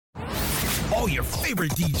All your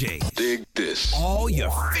favorite DJs. Dig this. All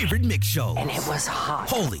your favorite mix shows. And it was hot.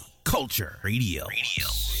 Holy Culture Radio.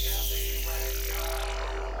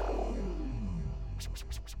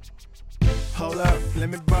 Hold up, let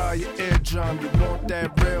me borrow your eardrum. You want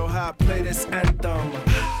that real hot, play this anthem.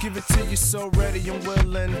 Give it to you so ready and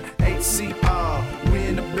willing. HCR, we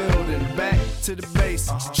in the building. Back to the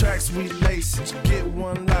basics, tracks we lace it. You get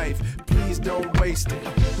one life, please don't waste it.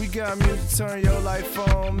 We got music, turn your life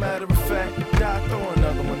on. Matter of fact, die, throw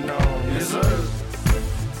another one on. Yes,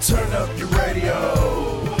 sir. Turn up your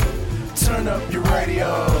radio. Turn up your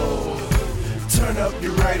radio. Turn up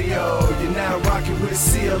your radio. You're now rocking with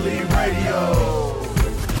CLE Radio.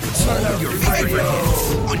 Turn up your radio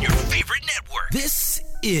on your favorite network. This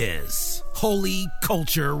is Holy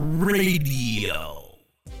Culture Radio.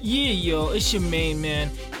 Yeah, yo, it's your main man,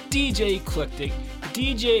 DJ Eclectic,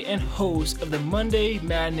 DJ and host of the Monday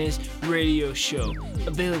Madness radio show.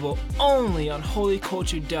 Available only on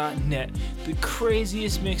holyculture.net. The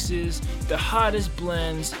craziest mixes, the hottest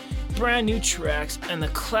blends, brand new tracks, and the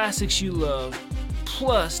classics you love.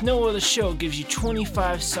 Plus, no other show gives you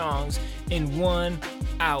 25 songs in 1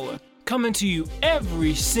 hour. Coming to you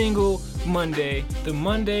every single Monday, the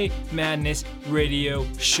Monday Madness radio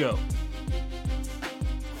show.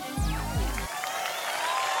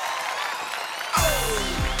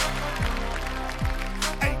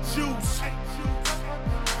 Hey, Juice.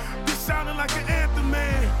 This sounding like an anthem,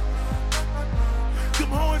 man. Them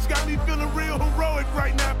horns got me feeling real heroic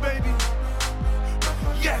right now, baby.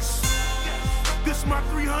 Yes, this my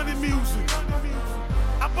 300 music.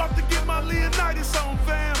 I'm about to get my Leonidas on,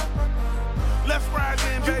 fam. Let's ride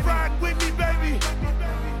in, baby. You riding with me, baby?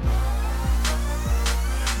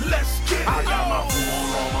 Let's get it. I got my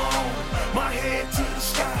fool on my own, my head to the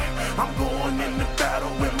sky. I'm going in the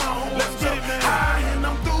battle with my horns. Let's get it, man. High, and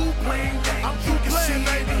I'm through playing games. You can see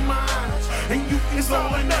it in my eyes, and you can go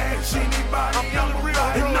and ask anybody. I'm real,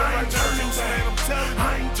 and I ain't turning back.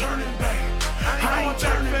 I ain't turning back. I ain't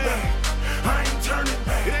turning back. I ain't turning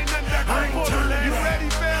back. It ain't nothing back. I ain't turning back. You ready,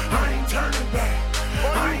 fam? I ain't turning back.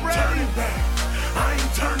 I ain't turning back. I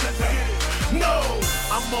ain't turning back. No,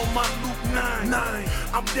 I'm on my Luke 9.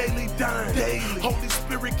 I'm daily dying. Holy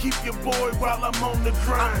Spirit, keep your boy while I'm on the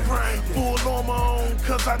grind. Full on my own,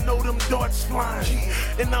 cause I know them darts flying.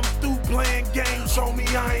 And I'm through playing games,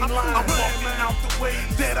 homie, I ain't lying. I'm walking out the way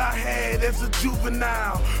that I had as a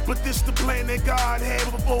juvenile. But this the plan that God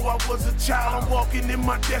had before I was a child. I'm walking in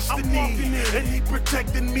my destiny, and he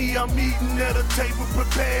protecting me. I'm eating at a table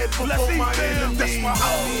prepared for my enemies. That's why,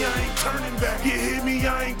 homie, I ain't turning back. You hear me?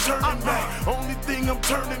 I ain't turning back. Only thing I'm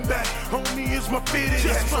turning back, homie, is my fitted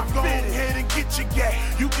hat. So go ahead and get your gat.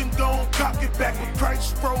 You can go and cock it back when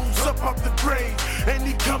Christ rose up off the grave, and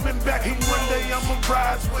he coming back. And one day I'ma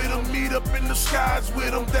rise with him, meet up in the skies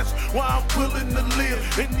with him. That's why I'm willing to live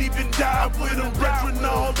and even die with him. Brethren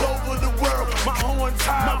all over the world, my horns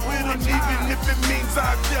high with him. Even if it means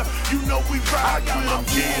I death, you know we ride with him.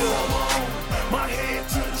 Yeah, my head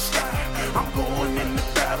to the sky. I'm going in the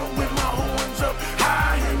battle with my horns up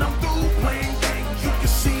high, and I'm through playing games. You can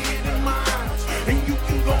see it in my eyes, and you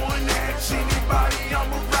can go and ask anybody.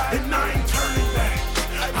 I'm a ride, and I ain't turning back.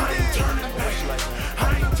 I ain't turning back.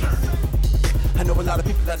 I ain't turning. I know a lot of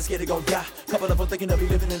people that are scared they gon' die. Couple of them thinking they'll be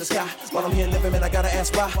living in the sky. While I'm here living, man, I gotta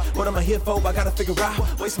ask why. What am I here for? I gotta figure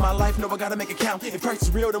out. Waste my life, no, I gotta make it count. If Christ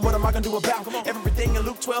is real, then what am I gonna do about everything in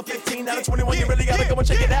Luke 12:15? Out of 21, you really gotta go and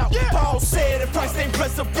check it out. Paul said, if Christ ain't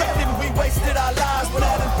resurrected, we wasted our lives. But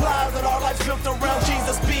that implies that our life's built around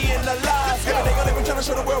Jesus being alive. Everything I live, we're trying to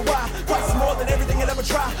show the world why. Christ is more than everything you'll ever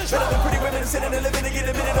try. Better than pretty women sitting and living to get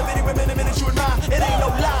a minute of any women, a minute you admire. It ain't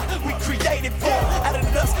no lie, we created for. Out of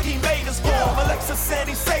the dust, he made us for. Alexa said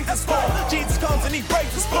he saves us for. Jesus comes and he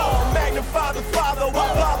breaks us for. Magnify the Father,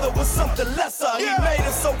 our Father was something lesser. He made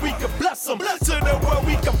us so we could bless him. To the world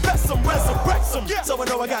we confess him, resurrect him. So I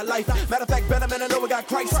know I got life. Matter of fact, better man, I know I got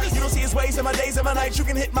Christ. You don't see his ways in my days and my nights. You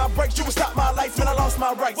can hit my brakes, you can stop my life. Man, I lost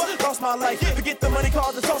my rights, lost my life. Forget the money,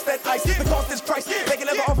 cars, and toss that ice. The cost is Christ. They can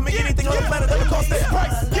never offer me anything on the planet that would cost that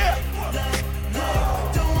price. Yeah.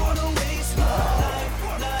 Don't wanna waste my life.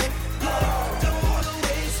 Don't wanna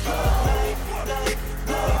waste my life.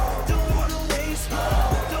 Don't wanna waste my life.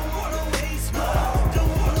 Don't wanna waste my life.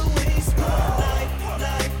 Don't wanna waste my life.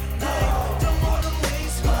 Don't wanna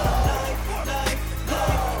waste my life.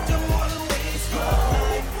 Don't wanna waste my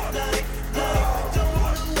life. Don't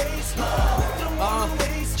wanna waste my life.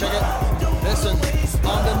 Check it. Listen,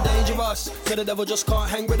 on them dangerous. us. So the devil just can't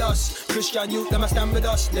hang with us. Christian youth, them a stand with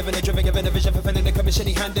us. Living a driven, giving a vision, fulfilling the commission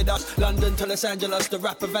he handed us. London to Los Angeles, the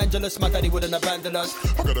rap evangelist. My daddy wouldn't abandon us.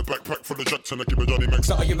 I got a backpack full of jets and I keep a Johnny Max.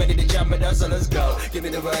 So are you ready to jam with us? So let's go. Give me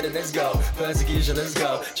the word and let's go. Persecution, let's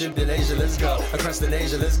go. Tribulation, let's go.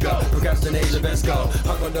 Procrastination, let's go. Procrastination, let's go.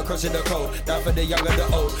 Hung on the cross in the cold. Down for the young and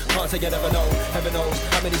the old. Can't say you never know. Heaven knows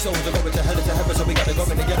how many souls are going to hell and to heaven. So we gotta go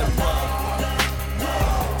in and get them.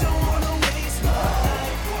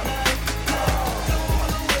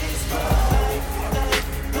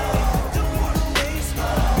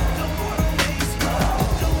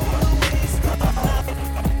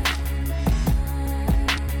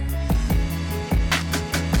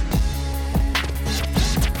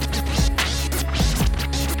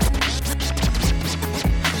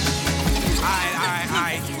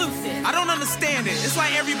 I don't understand it. It's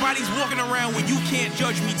like everybody's walking around with "you can't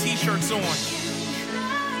judge me" t-shirts on.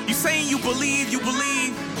 You saying you believe,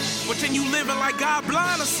 but then you living like God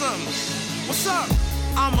blind or something. What's up?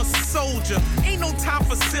 I'm a soldier. Ain't no time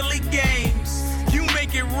for silly games. You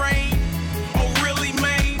make it rain. Oh really,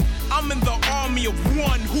 man? I'm in the army of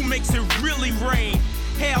one who makes it really rain.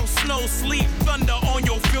 Hail, snow, sleet, thunder on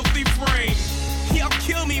your filthy frame. Y'all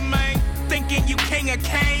kill me, man. Thinking you king of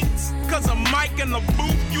kings? Cause a mic in the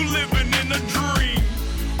booth, you living in a dream.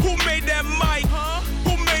 Who made that mic? Huh?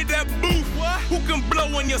 Who made that booth? What? Who can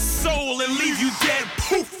blow on your soul and leave you dead?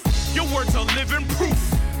 Poof! Your words are living proof.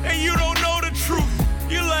 And you don't know the truth.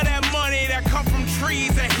 You love that money that come from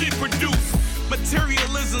trees that he produced.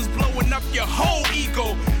 Materialism's blowing up your whole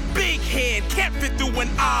ego. Big head can't fit through an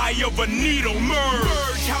eye of a needle.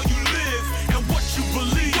 Merge how you live and what you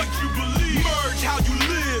believe. What you believe. Merge how you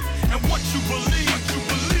live and what you believe. What you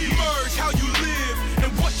believe. Merge how you live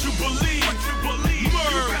and what you believe. What you believe.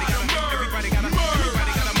 Merge. Everybody gotta merge.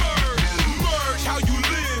 Everybody gotta merge. Merge how you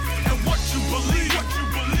live and what you believe. What you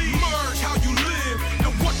believe. Merge how you live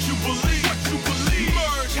and what you believe. What you believe.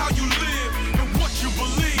 Merge how you live and what you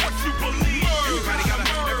believe. What you believe. Everybody gotta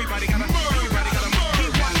merge. Everybody gotta merge. Everybody gotta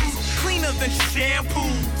merge. Cleaner than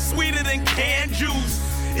shampoo, sweeter than canned juice.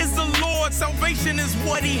 Is the Lord, salvation is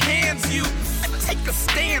what he hands you. Take a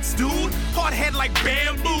stance, dude. Hard head like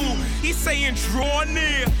bamboo. He's saying draw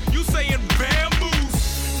near, you saying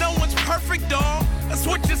bamboos. No one's perfect, dawg. That's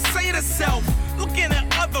what you say to self. Looking at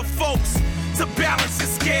other folks to balance your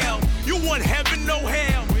scale. You want heaven, no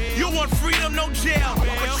hell. You want freedom, no jail.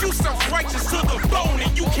 But you self-righteous to the bone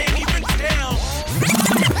and you can't even tell.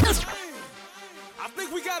 I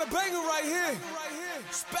think we got a banger right here.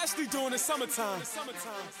 Especially during the summertime.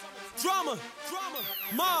 Drama,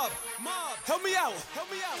 mob, help me out.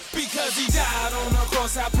 Because he died on the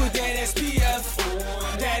cross, I put that SPF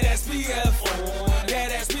on. That SPF on.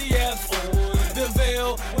 That SPF on. The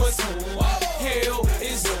veil was on. Hell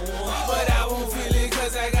is on. But I won't feel it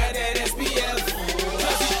cause I got that SPF on.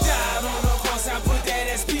 Cause he died on the cross, I put that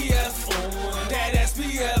SPF on. That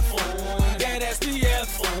SPF on. That SPF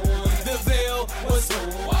on. The veil was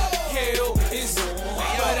on. Hell is on.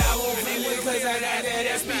 But I won't feel it cause I got that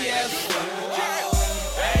SPF on.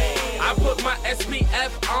 I put my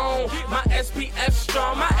SPF on, my SPF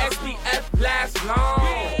strong, my SPF lasts long.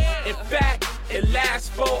 In fact, it lasts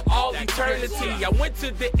for all eternity. I went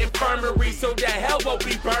to the infirmary so that hell won't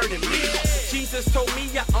be burning me. Jesus told me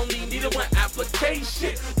I only needed one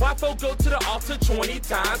application. Why folk go to the altar 20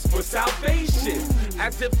 times for salvation?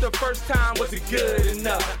 As if the first time wasn't good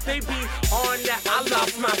enough. They be on that I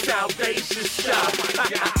lost my salvation stuff.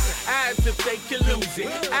 As if they can lose it,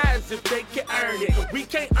 as if they can earn it. We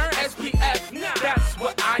can't earn SPF, that's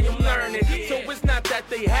what I am learning. So it's not that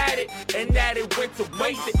they had it and that it went to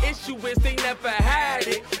waste. The issue is they never had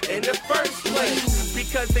it in the first place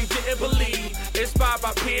because they didn't believe, inspired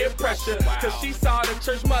by peer pressure. Cause she saw the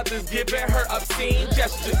church mothers giving her obscene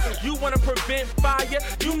gestures. You wanna prevent fire,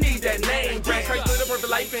 you need that name brand. Christ lived a perfect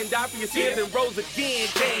life and died for your sins and rose again.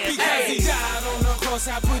 Damn. Because he died on the cross,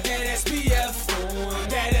 I put that SPF on.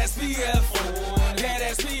 That SPF on. That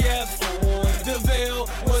SPF on. The veil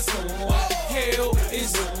was on. Hell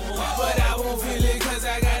is on. But I won't feel it cause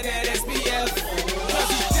I got that SPF on. Cause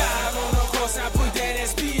he died on the cross, I put that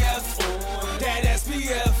SPF on. That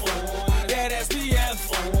SPF on. That SPF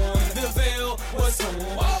on. The veil was on.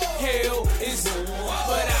 Hell is on.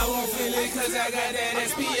 But I won't feel it cause I got that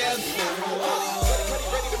SPF on.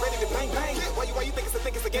 Ready to bang. Why you think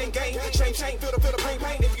it's a game? Shame, feel the pain.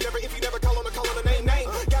 If you never call on the name.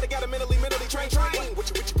 Gotta mentally train. What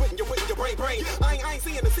you putting your brain. I ain't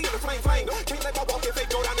seeing the flame. Can't let my walk and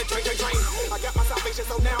go down the drain. I got my salvation,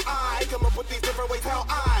 so now I come up with these different ways how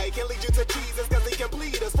I can lead you to Jesus, cause he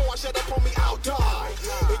complete us. Before I shut up on me, I'll die.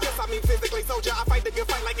 Yes, I mean physically soldier. I fight the good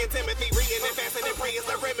fight like in Timothy, reading and fasting and praying is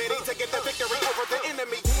the remedy. Taking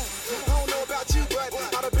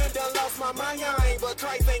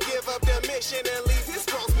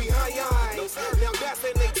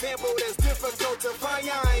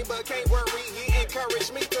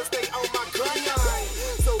encourage me to stay on my grind.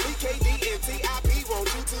 So BKD and TIP want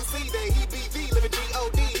you to see that he BV living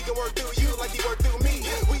G-O-D. He can work through you like he worked through me.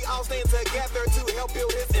 We all stand together to help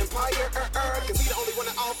build his empire. Cause he the only one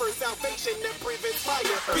that offers salvation that prevents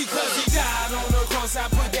fire. Because he died on the cross, I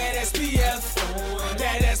put that SPF on.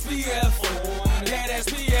 That SPF on. That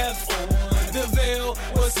SPF on. The veil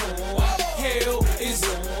was on. Hell is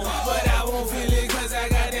on. But I won't feel it cause I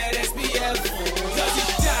got that SPF on. Cause he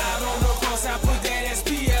died on the cross, I put that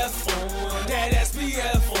SPF on. That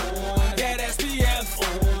SPF on. That SPF on.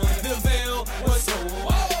 The veil was on.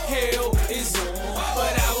 Hell is on.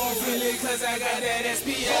 But I won't feel it cause I got that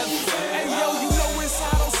SPF on. Hey yo, you know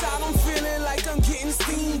inside outside I'm feeling like I'm getting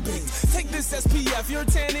steam baked. Take this SPF, your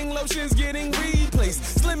tanning lotion's getting replaced.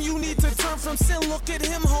 Slim, you need to turn from sin. Look at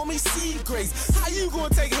him, homie, see grace. How you gonna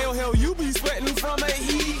take hell, you be sweating from a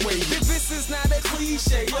heat wave. If this is not a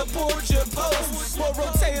cliche, abort your post. Or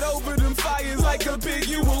rotate over them fires like a pig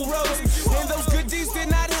you will roast. And those good deeds did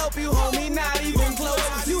not help you, homie, not even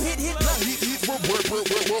close. You hit, don't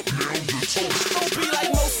be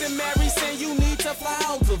like most and Mary saying you need to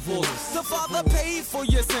file divorce. The father paid for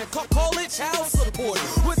your sin, call it child support.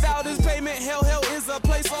 Without his payment, hell is a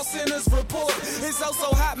place all sinners report. It's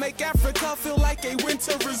also hot, make Africa feel like a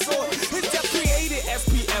winter resort. It's just created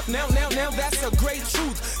SPF, now that's a great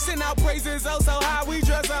truth. Send out praises oh so high, we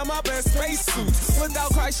dress them up in spacesuits.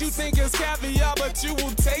 Without Christ, you think it's caviar, but you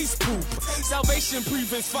will taste poop. Salvation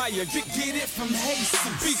prevents fire, get it from Jesus.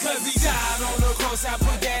 Because he died on the cross, I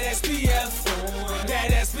put that SPF on.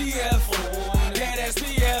 That SPF on. That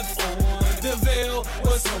SPF on. The veil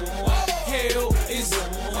was on. Hell is on.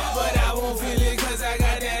 But I won't feel it cause I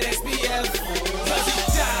got that SPF on. Cause he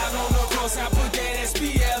died on the cross, I put that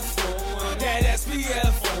SPF on. That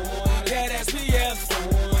SPF on. That SPF on.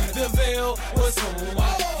 The veil was on.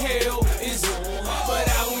 Hell is on. But I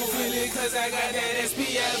won't feel it cause I got that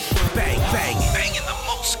SPF on. Bang, bang, banging the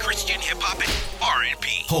most Christian hip-hop and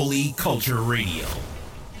R&B. Holy Culture Radio.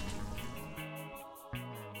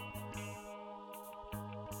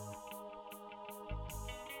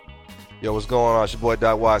 Yo, what's going on? It's your boy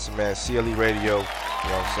Doc Watson, man. CLE Radio. You know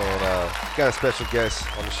what I'm saying? Got a special guest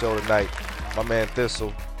on the show tonight. My man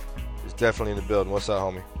Thistle is definitely in the building. What's up,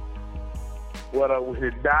 homie? What up with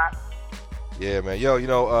your Doc? Yeah, man. Yo, you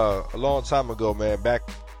know, a long time ago, man, back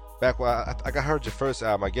when I heard your first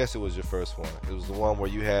album. I guess it was your first one. It was the one where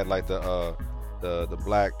you had like the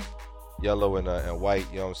black, yellow, and white.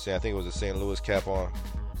 You know what I'm saying? I think it was the St. Louis cap on.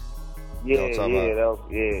 Yeah, you know what I'm talking about? that was,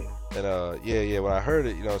 yeah. And yeah, when I heard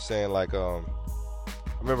it, you know what I'm saying, like I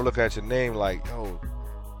remember looking at your name like, yo,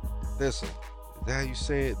 Thistle. Is that how you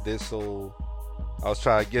say it? Thistle. I was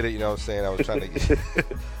trying to get it, you know what I'm saying? I was trying to get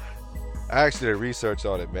I actually did research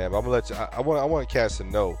on it, man. But I'm gonna let you I want cats to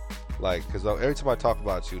know, like, cause every time I talk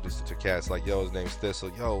about you to cats, like, yo, his name's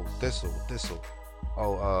Thistle. Yo, Thistle.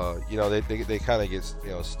 Oh, you know, they kind of get,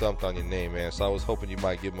 you know, stumped on your name, man. So I was hoping you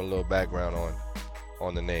might give them a little background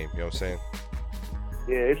on the name, you know what I'm saying?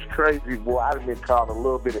 Yeah, it's crazy, boy. I've been called a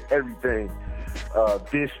little bit of everything.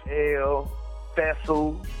 Dish L,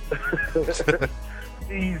 Thistle,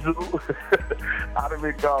 Diesel. I've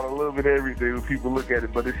been called a little bit of everything when people look at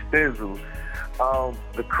it, but it's Thizzle.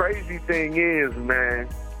 The crazy thing is, man,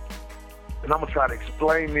 and I'm going to try to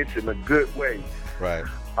explain this in a good way. Right.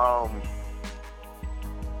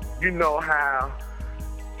 You know how,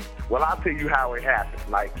 well, I'll tell you how it happened.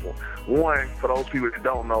 Like, one, for those people that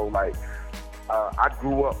don't know, like, I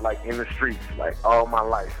grew up like in the streets, like all my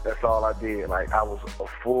life. That's all I did. Like I was a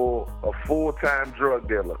full-time drug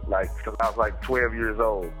dealer, like since I was like 12 years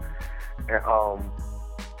old. And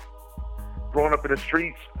growing up in the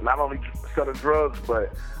streets, not only selling drugs,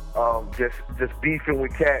 but just beefing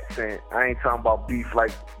with cats. And I ain't talking about beef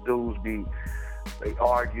like dudes be. They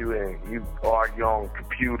argue and you argue on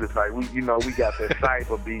computers. Like we got that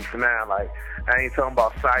cyber beef now. Like I ain't talking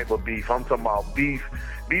about cyber beef. I'm talking about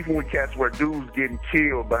beefing with cats where dudes getting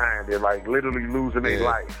killed behind it, like literally losing their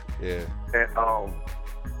life. Yeah. And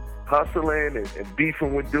hustling and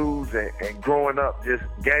beefing with dudes and growing up just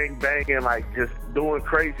gang banging, like just doing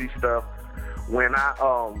crazy stuff. When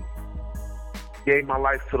I gave my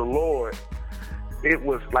life to the Lord, it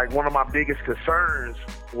was like one of my biggest concerns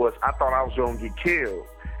was I thought I was going to get killed.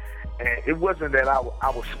 And it wasn't that I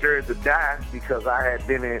was scared to die, because I had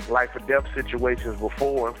been in life or death situations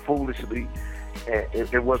before and foolishly, and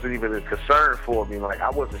it wasn't even a concern for me. Like, I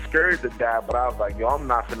wasn't scared to die, but I was like, yo, I'm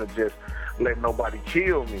not going to just let nobody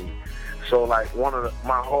kill me. So, like, one of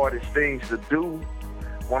my hardest things to do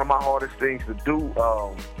when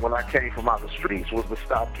I came from out the streets was to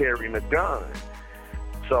stop carrying a gun.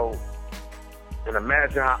 So, and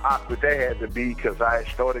imagine how awkward that had to be, because I had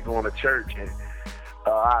started going to church, and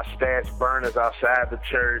I stash burners outside the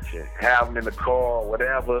church and have them in the car or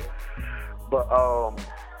whatever. But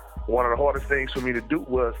one of the hardest things for me to do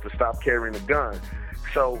was to stop carrying a gun.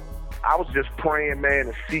 So I was just praying, man,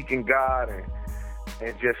 and seeking God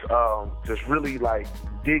and just really like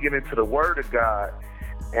digging into the Word of God.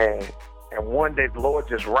 And one day the Lord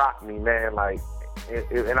just rocked me, man, like,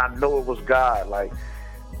 and I know it was God, like,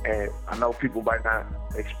 and I know people might not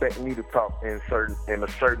expect me to talk in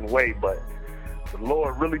a certain way, but the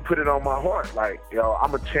Lord really put it on my heart, like, yo,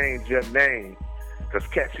 I'm gonna change your name, because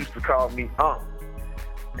cats used to call me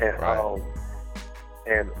and right.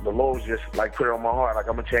 And the Lord was just like put it on my heart, like,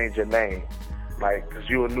 I'm gonna change your name, like, because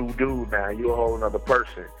you're a new dude now, you're a whole nother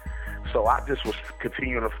person. So I just was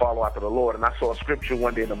continuing to follow after the Lord, and I saw a scripture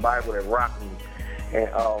one day in the Bible that rocked me, and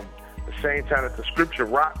the same time that the scripture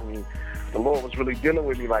rocked me, the Lord was really dealing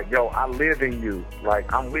with me, like, yo, I live in you,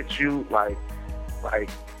 like, I'm with you, like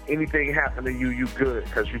anything happen to you, you good,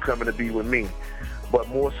 because you coming to be with me. But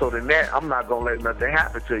more so than that, I'm not going to let nothing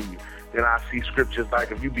happen to you. Then I see scriptures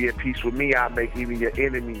like, if you be at peace with me, I'll make even your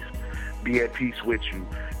enemies be at peace with you.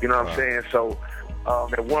 You know what I'm saying? So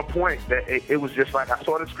at one point, that it was just like, I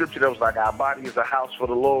saw the scripture that was like, our body is a house for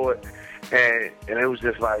the Lord. And it was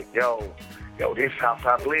just like, yo, this house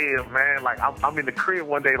I live, man. Like, I'm in the crib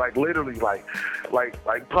one day, like, literally, like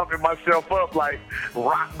pumping myself up, like,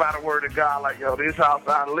 rocked by the Word of God, like, yo, this house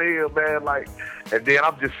I live, man. Like, and then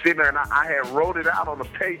I'm just sitting there, and I had wrote it out on the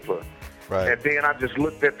paper. Right. And then I just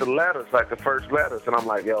looked at the letters, like the first letters, and I'm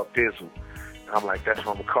like, yo, Dizzle. I'm like, that's what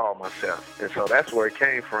I'm going to call myself. And so that's where it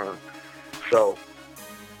came from. So,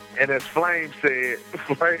 and as Flame said,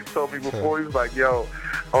 Flame told me before, he was like, yo,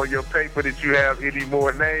 on your paper, did you have any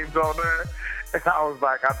more names on there? And I was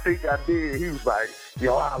like, I think I did. He was like,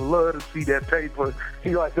 yo, I love to see that paper.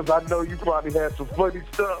 He like, because I know you probably had some funny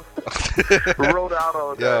stuff wrote out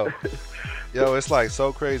on that. Yo, it's like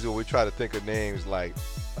so crazy when we try to think of names like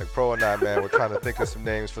Pro and I, man, we're trying to think of some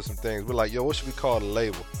names for some things. We're like, yo, what should we call the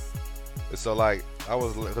label? And so, like, I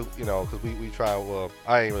was, you know, because we try, well,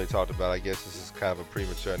 I ain't really talked about it. I guess this is kind of a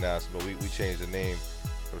premature announcement, but we changed the name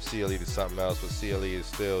from CLE to something else, but CLE is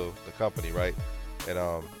still the company, right? And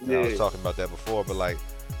I was talking about that before, but like,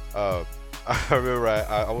 I remember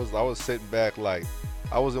I was sitting back, like,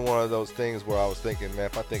 I was in one of those things where I was thinking, man,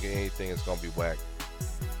 if I think of anything, it's gonna be whack.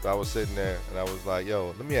 So I was sitting there and I was like,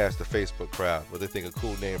 yo, let me ask the Facebook crowd what they think a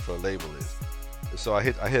cool name for a label is. And so I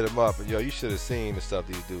hit them up, and yo, you should have seen the stuff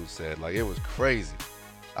these dudes said. Like, it was crazy.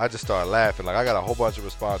 I just started laughing. Like, I got a whole bunch of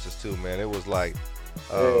responses too, man. It was like,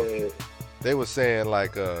 they were saying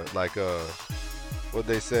like what'd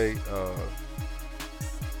they say?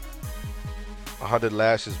 100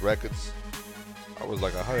 Lashes Records. I was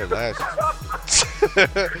like, 100 Lashes.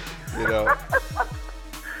 You know.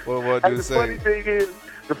 What do you say?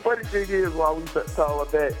 The funny thing is, while we talk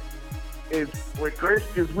about that, is with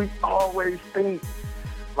Christians, we always think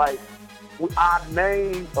like our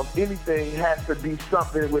name of anything has to be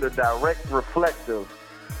something with a direct reflective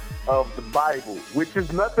of the Bible, which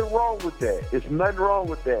is nothing wrong with that. It's nothing wrong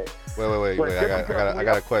with that. Wait. I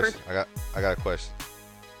got a question. I got a question.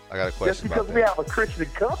 Just because we have a Christian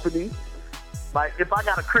company, like if I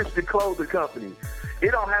got a Christian clothing company,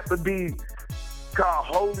 it don't have to be called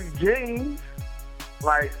Holy Jeans,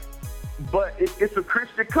 like, but it's a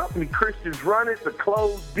Christian company. Christians run it. The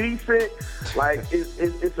clothes decent. Like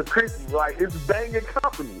it's a Christian, like it's a banging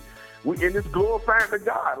company. And it's glorifying to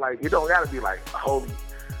God. Like, it don't got to be like holy,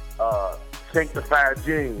 sanctified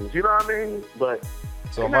jeans. You know what I mean? But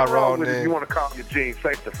so am I wrong then? If you want to call your jeans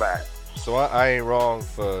sanctified. So I ain't wrong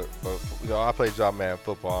for you know, I play Job Man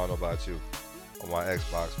football. I don't know about you, on my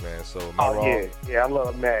Xbox, man. So am I wrong? Yeah, I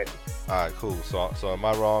love Madden. All right, cool. So am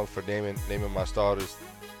I wrong for naming my starters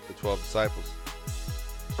the 12 disciples?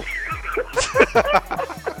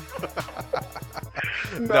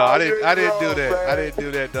 No, I didn't do that. Man. I didn't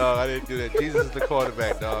do that, dog. I didn't do that. Jesus is the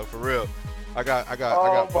quarterback, dog. For real. I got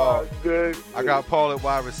Paul. I got Paul at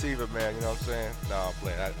wide receiver, man. You know what I'm saying? No, I'm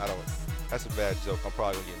playing. I don't. That's a bad joke. I'm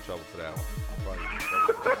probably gonna get in trouble for that one.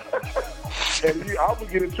 And I'm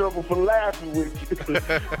gonna get in trouble for laughing with you,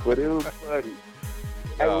 but it was funny.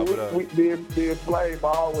 No, and the Flame,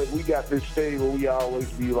 we got this thing where we always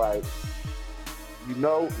be like, you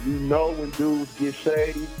know when dudes get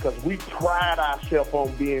saved, because we pride ourselves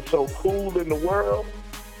on being so cool in the world.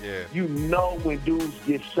 Yeah. You know when dudes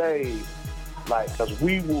get saved, like, because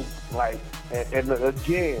we will, like, and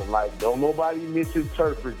again, like, don't nobody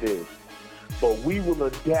misinterpret this, but we will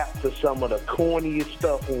adapt to some of the corniest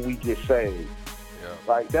stuff when we get saved. Yeah.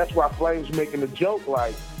 Like, that's why Flame's making a joke,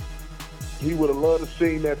 like, he would have loved to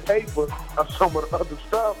seen that paper or some of the other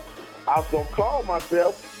stuff. I was gonna call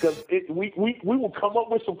myself because we will come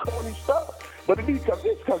up with some corny stuff, but it's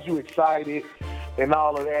because you excited and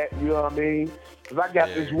all of that. You know what I mean? Because I got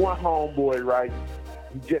this one homeboy, right?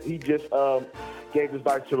 He just gave his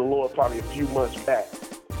life to the Lord probably a few months back.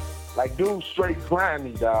 Like, dude, straight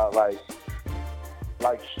grimy, dog.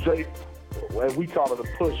 Like straight. And we call it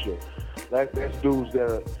a pusher. That's dudes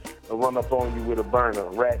that run up on you with a burner,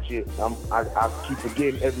 ratchet. I keep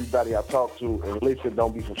forgetting everybody I talk to, and listen,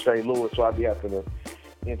 don't be from St. Louis, so I be having to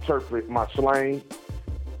interpret my slang.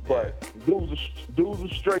 But dude's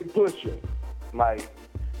a straight pusher. Like,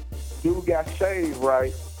 dude got saved,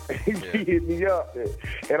 right? He hit me up,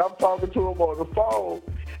 and I'm talking to him on the phone,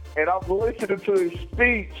 and I'm listening to his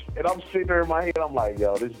speech, and I'm sitting there in my head, I'm like,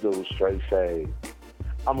 yo, this dude's straight saved.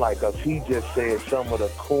 I'm like, cause he just said some of the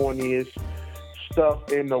corniest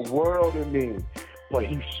stuff in the world to me, but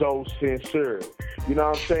he's so sincere. You know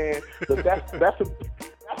what I'm saying? But that's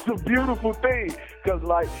a beautiful thing, cause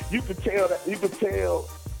like you could tell that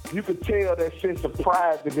sense of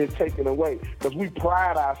pride has been taken away, cause we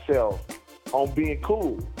pride ourselves on being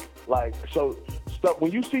cool. Like, so stuff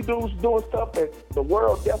when you see dudes doing stuff that the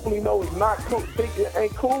world definitely knows is not cool, think it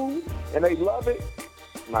ain't cool, and they love it.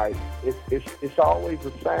 Like, it's always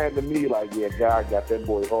a sign to me, like, yeah, God got that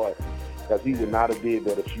boy hard, because he would not have did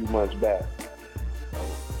that a few months back.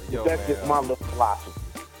 That's just my little philosophy.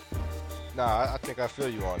 Nah, I think I feel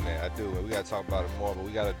you on that. I do. We got to talk about it more, but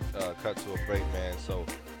we got to cut to a break, man. So,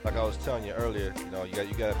 like I was telling you earlier, you know, you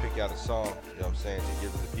got to pick out a song, you know what I'm saying, to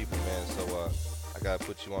give to the people, man. So, I got to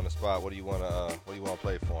put you on the spot. What do you want to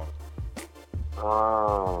play for them?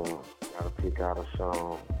 Got to pick out a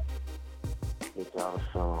song.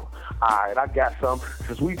 All right, I got some.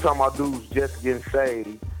 Since we talking about dudes just getting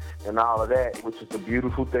saved and all of that, which is a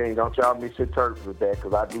beautiful thing. Don't y'all misinterpret that,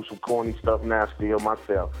 because I do some corny stuff now still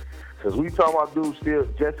myself. Since we talking about dudes still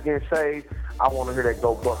just getting saved, I want to hear that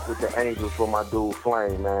Go Buck with the Angels from my dude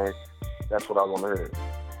Flame, man. That's what I want to hear.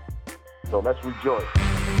 So let's rejoice.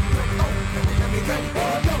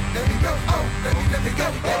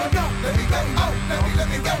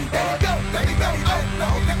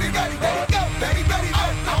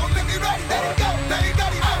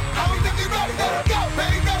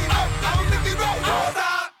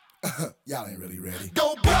 Y'all ain't really ready.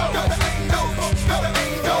 Go, go, go,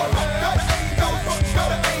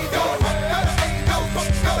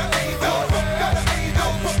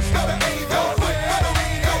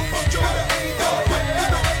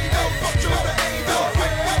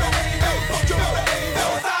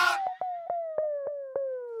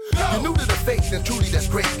 faith, and truly that's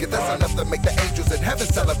great. Cause that's enough to make the angels in heaven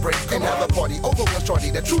celebrate. And have a party over one shorty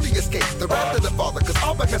that truly escaped the wrath of the Father, cause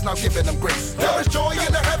Abba has now given them grace. There is joy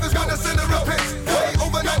in the heavens when the sinner repents. Way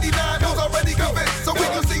over 99 who's already convinced. So when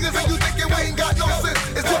you see us and you thinking we ain't got no sense,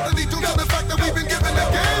 it's definitely due to the fact that we've been given a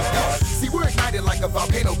gift. See, we're ignited like a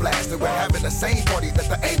volcano blast, and we're having the same party that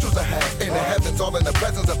the angels are having. In the heavens, all in the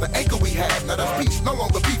presence of the anchor we have. Now that's peace, no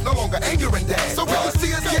longer beef, no longer anger and dash. So when you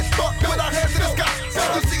see us get fucked with our hands in the sky,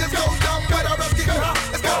 when you see us go dumb without us getting hot,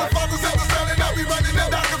 it's called the Father sent the Son, and now we running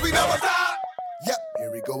and down cause we never stop. Yep,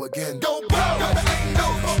 here we go again. Go, go, go, go,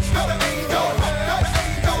 go, go, go,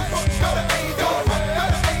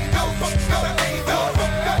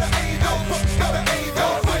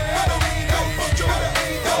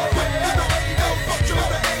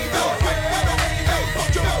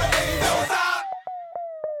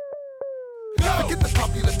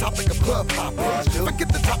 topic of club hopping. Forget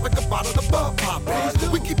the topic about the bug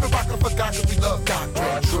popping. We keep it rockin' for God cause we love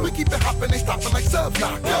doctrine. We keep it hoppin', they stoppin' like sub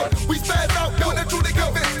knockin'. We spaz out when they're truly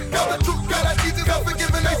convinced. Now the truth got our Jesus up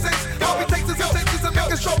forgiving they sins. All we takes is intentions and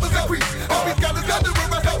making sure us increase. All we got is under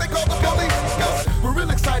arrest, how they call the police. We're real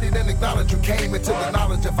excited and acknowledge you came into the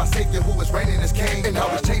knowledge of our Savior who is reigning as King. And how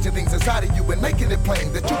it's changing things inside of you and making it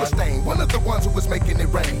plain that you were staying one of the ones who was making it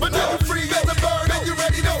rain. But now you're free as a bird and you're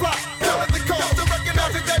ready to fly. Tell it the call to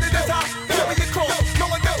recognize it that it is hot. Give me your call,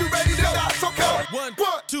 knowing that you're ready to die. So come. 1,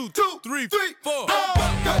 2, 3, 4.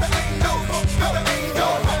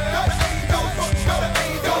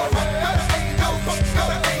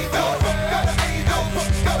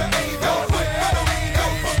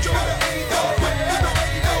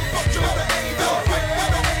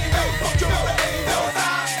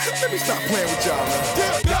 Let me stop playing with y'all, man.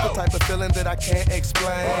 That's the type type of feeling that I can't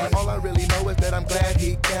explain. All I really know is that I'm glad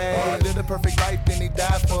he came. Lived a perfect life, then he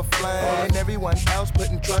died for flame. And everyone else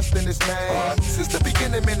putting trust in his name. Since the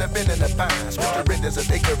beginning, men have been in the vine. Scripture renders us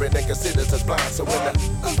ignorant and considers us blind. So when the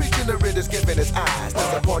unregenerate is given his eyes,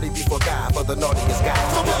 there's a party before God for the naughtiest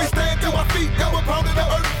guys. So when we stand to our feet, and we're pounding the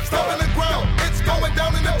earth, stomping the ground, it's going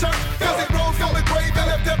down in the church. Cause he rose from the grave and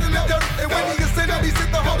left death in the dirt. And when he ascended, he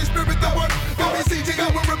sent the Holy Spirit to work. When we see Jesus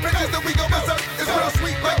with repentance, then we go berserk. It's real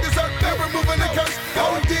sweet like dessert, never moving the curse.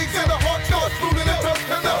 All who digs in the heart starts ruling the turf.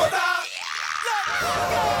 And never die.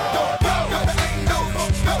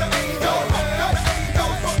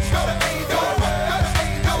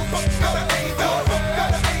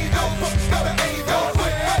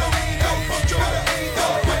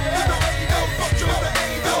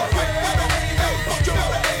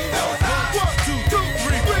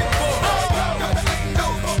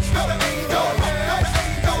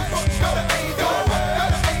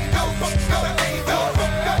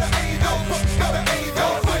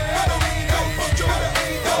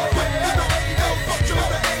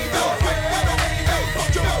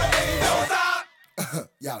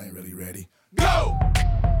 Y'all ain't really ready. Go!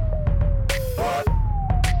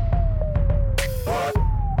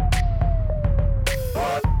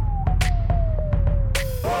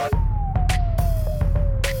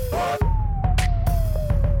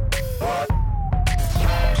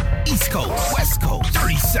 East Coast, West Coast,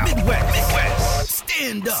 Dirty South, Midwest.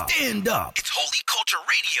 Stand up, stand up. It's Holy Culture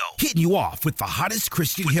Radio, hitting you off with the hottest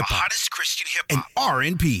Christian hip hop, and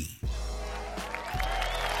R&B.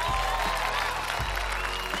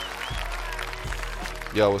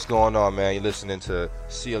 Yo, what's going on, man? You're listening to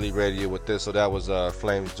CLE Radio with Thistle. That was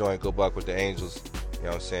Flames Joint Go Buck with the Angels. You know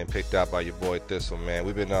what I'm saying? Picked out by your boy Thistle, man.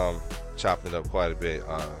 We've been chopping it up quite a bit,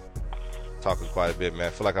 talking quite a bit, man. I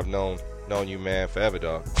feel like I've known you, man, forever,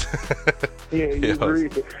 dog. Yeah,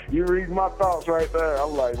 you read my thoughts right there.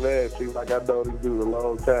 I'm like, man, seems like I know this dude a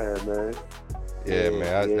long time, man. Yeah,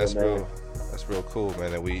 man, that's man. real. That's real cool,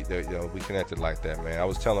 man. That we connected like that, man. I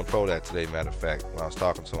was telling Pro that today, matter of fact, when I was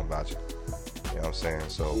talking to him about you. You know what I'm saying?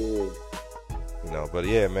 So, you know, but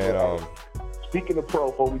yeah, man. Speaking of Pro,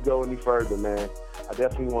 before we go any further, man, I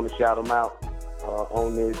definitely want to shout him out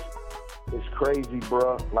on this. It's crazy,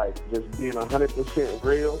 bro. Like, just being 100%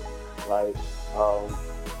 real. Like,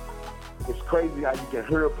 it's crazy how you can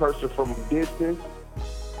hear a person from a distance.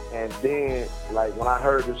 And then, like, when I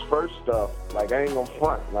heard his first stuff, like, I ain't gonna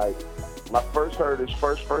front. Like, when I first heard his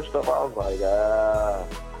first stuff, I was like,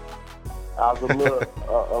 I was a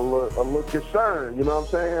little concerned, you know what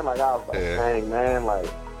I'm saying? Like, I was like, dang, man, like,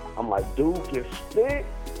 I'm like, dude can spit.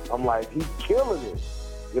 I'm like, he's killing it.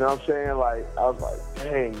 You know what I'm saying? Like, I was like,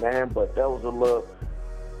 dang, man, but that was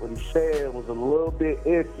what he said was a little bit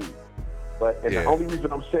iffy. But the only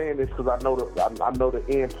reason I'm saying this because I know the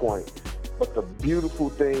end point. But the beautiful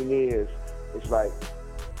thing is, it's like,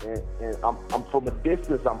 and I'm from a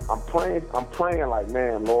distance. I'm praying like,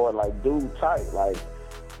 man, Lord, like, dude, tight, like.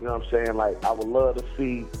 You know what I'm saying? Like, I would love to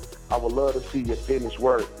see your finished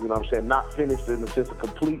work. You know what I'm saying? Not finished in the sense of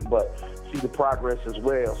complete, but see the progress as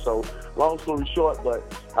well. So, long story short, but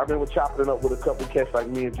I remember chopping it up with a couple cats like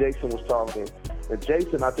me and Jason was talking. And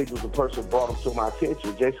Jason, I think, was the person that brought him to my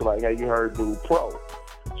attention. Jason, like, hey, you heard dude Pro.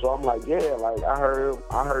 So I'm like, yeah, like, I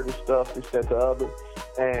heard his stuff, this, that, the other.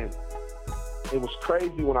 And it was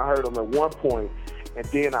crazy when I heard him at one point. And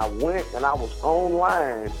then I went and I was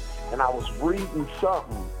online and I was reading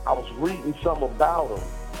something. About him.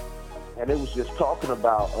 And it was just talking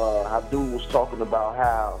about how dude was talking about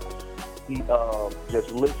how he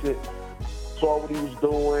just listened, saw what he was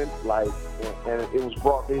doing, like, and it was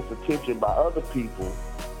brought to his attention by other people.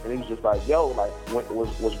 And he was just like, yo, like,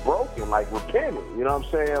 was broken, like, repented. You know what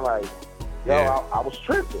I'm saying? Like, yo, I was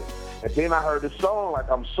tripping. And then I heard the song, like,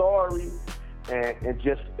 I'm sorry, and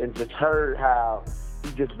just heard how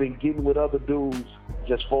he just been getting with other dudes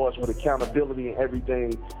just far as with accountability and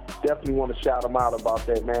everything. Definitely want to shout him out about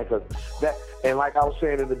that, man, because that, and like I was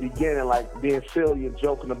saying in the beginning, like being silly and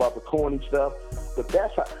joking about the corny stuff, but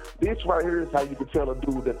that's how, this right here is how you can tell a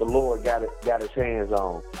dude that the Lord got his hands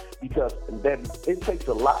on, because that it takes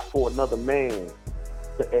a lot for another man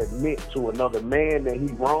to admit to another man that he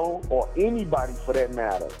wrong, or anybody for that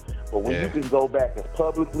matter. But when you can go back and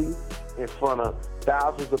publicly in front of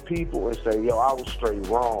thousands of people and say, yo, I was straight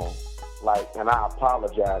wrong, like, and I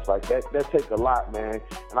apologize, like, that take a lot, man.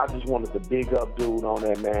 And I just wanted to big up dude on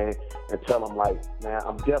that, man, and tell him, like, man,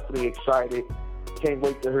 I'm definitely excited. Can't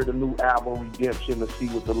wait to hear the new album, Redemption, to see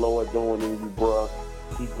what the Lord doing in you, bruh.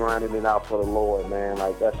 Keep grinding it out for the Lord, man.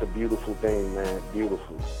 Like, that's a beautiful thing, man.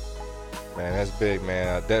 Beautiful. Man, that's big,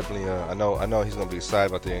 man. I definitely, I know he's gonna be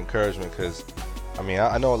excited about the encouragement, because I mean,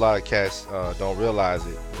 I know a lot of cats don't realize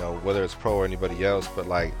it, you know, whether it's pro or anybody else, but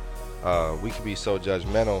like we can be so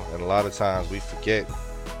judgmental, and a lot of times we forget,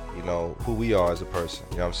 you know, who we are as a person.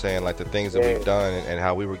 You know what I'm saying? Like the things that we've done and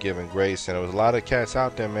how we were given grace. And there was a lot of cats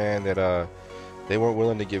out there, man, that they weren't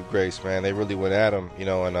willing to give grace, man. They really went at them, you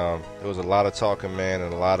know, and there was a lot of talking, man,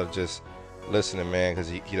 and a lot of just listening, man,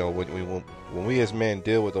 because, you know, when we as men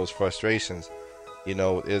deal with those frustrations, you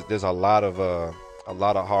know, there's a lot of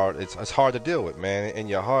hard, it's hard to deal with, man. In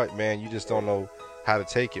your heart, man, you just don't know how to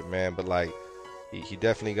take it, man. But like, he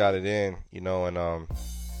definitely got it in, you know, and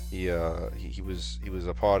he was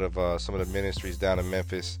a part of some of the ministries down in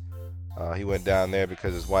Memphis. He went down there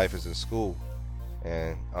because his wife is in school,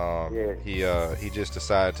 and he just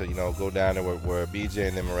decided to, you know, go down there where BJ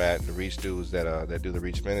and them are at, the Reach dudes that do the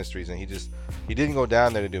Reach Ministries, and he didn't go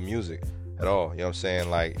down there to do music at all. You know what I'm saying?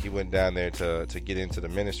 Like, he went down there to get into the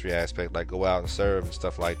ministry aspect, like go out and serve and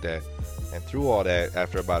stuff like that. And through all that,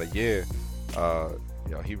 after about a year,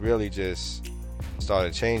 you know, he really just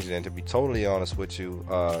started changing. And to be totally honest with you,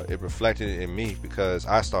 it reflected in me because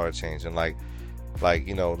I started changing. Like,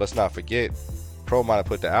 you know, let's not forget, Pro might have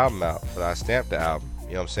put the album out, but I stamped the album.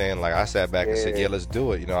 You know what I'm saying? Like, I sat back and said, yeah, let's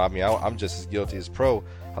do it. You know, I mean, I'm just as guilty as Pro.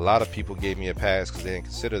 A lot of people gave me a pass because they didn't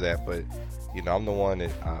consider that, but, you know, I'm the one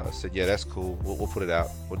that said, yeah, that's cool. We'll put it out.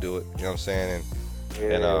 We'll do it. You know what I'm saying?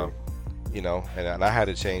 And you know, and I had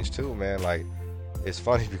to change too, man. Like, it's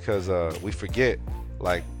funny because we forget,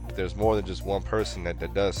 like, there's more than just one person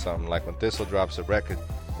that does something. Like, when Thistle drops a record,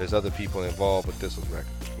 there's other people involved with Thistle's record.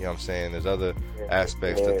 You know what I'm saying? There's other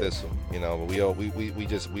aspects to Thistle, you know, but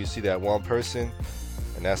we see that one person,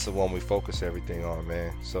 and that's the one we focus everything on,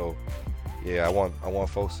 man. So yeah, I want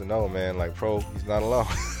folks to know, man, like, Pro, he's not alone.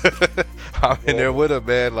 I'm in there with him,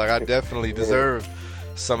 man. Like, I definitely deserve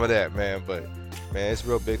some of that, man. But man, it's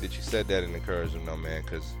real big that you said that and encouraged him, though, man,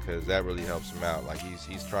 because that really helps him out. Like,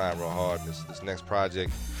 he's trying real hard. This next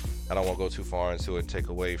project, I don't want to go too far into it and take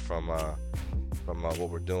away from what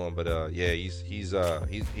we're doing, but yeah, he's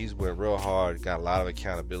went real hard. Got a lot of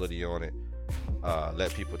accountability on it.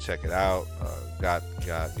 Let people check it out. Got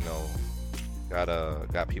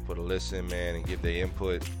people to listen, man, and give their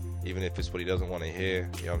input, even if it's what he doesn't want to hear.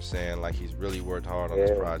 You know what I'm saying? Like, he's really worked hard on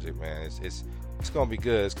this project, man. It's gonna be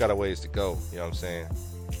good. It's got a ways to go. You know what I'm saying?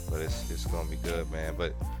 But it's gonna be good, man.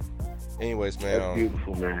 But anyways, man, that's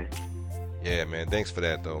beautiful, man. Yeah, man. Thanks for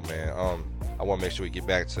that, though, man. I want to make sure we get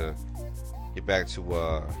back to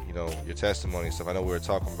you know, your testimony and stuff. I know we were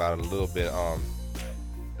talking about it a little bit.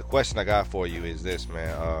 The question I got for you is this,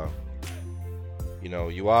 man. You know,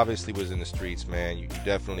 you obviously was in the streets, man. You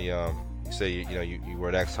definitely you say you were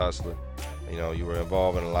an ex-hustler. You know, you were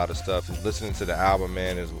involved in a lot of stuff. Listening to the album,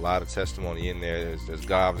 man, there's a lot of testimony in there. There's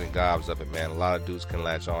gobs and gobs of it, man. A lot of dudes can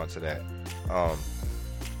latch on to that.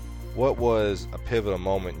 What was a pivotal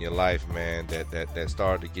moment in your life, man, that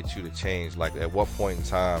started to get you to change? Like, at what point in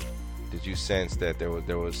time did you sense that there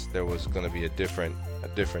was going to be a different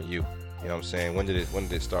you? You know what I'm saying? When did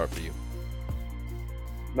it start for you?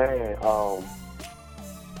 Man,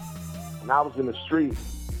 when I was in the street,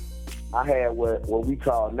 I had what we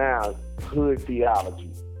call now hood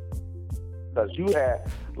theology. Because you had,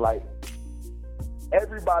 like,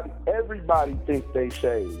 everybody think they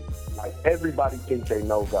saved. Like, everybody think they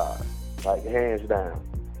know God, like, hands down.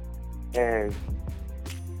 And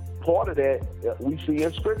part of that we see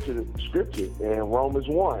in scripture in Romans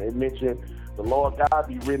 1. It mentioned the Lord God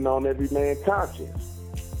be written on every man's conscience.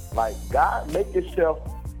 Like, God make himself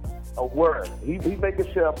aware. He make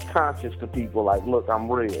himself conscious to people, like, look, I'm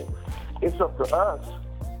real. It's up to us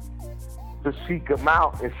to seek him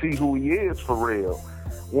out and see who he is for real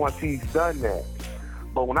once he's done that.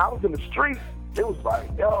 But when I was in the street, it was like,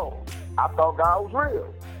 yo, I thought God was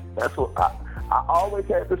real. That's what I always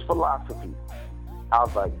had this philosophy. I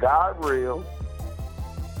was like, God real.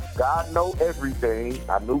 God know everything.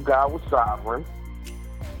 I knew God was sovereign.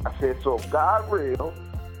 I said, so if God real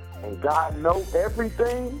and God know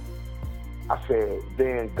everything, I said,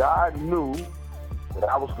 then God knew that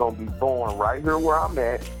I was going to be born right here where I'm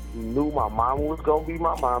at. He knew my mama was going to be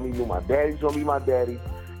my mom. He knew my daddy's going to be my daddy.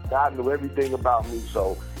 God knew everything about me,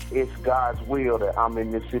 so it's God's will that I'm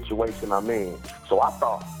in this situation I'm in. So I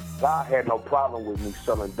thought God had no problem with me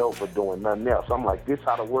selling dope or doing nothing else. I'm like, this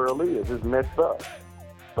how the world is. It's messed up.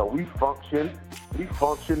 So we function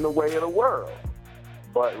the way of the world.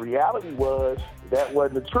 But reality was that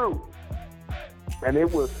wasn't the truth. And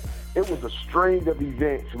it was a string of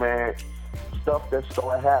events, man. Stuff that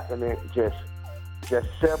started happening, just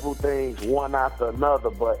several things, one after another.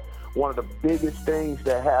 But one of the biggest things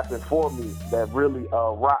that happened for me that really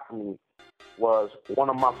rocked me was one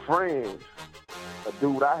of my friends, a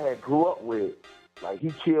dude I had grew up with. Like,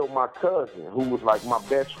 he killed my cousin, who was like my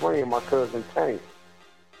best friend, my cousin Tank.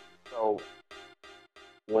 So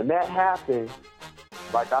when that happened,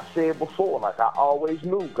 like I said before, like I always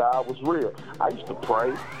knew God was real. I used to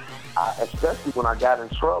pray, especially when I got in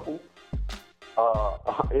trouble.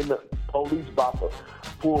 In the police about to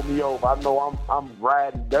pull me over. I know I'm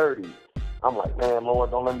riding dirty. I'm like, man,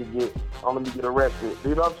 Lord, don't let me get arrested.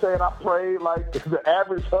 You know what I'm saying? I prayed like the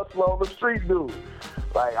average hustler on the street do.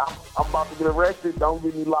 Like, I'm about to get arrested. Don't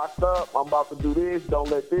get me locked up. I'm about to do this. Don't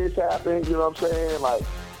let this happen. You know what I'm saying? Like,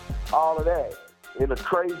 all of that in a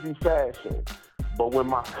crazy fashion. But when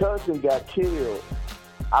my cousin got killed,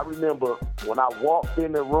 I remember when I walked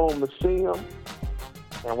in the room to see him,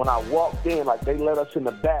 and when I walked in, like, they let us in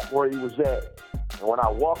the back where he was at. And when I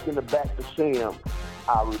walked in the back to see him,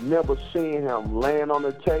 I remember seeing him laying on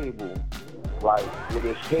the table, like, with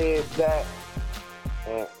his head back.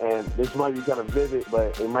 And this might be kind of vivid,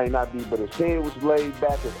 but it might not be. But his head was laid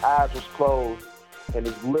back, his eyes was closed, and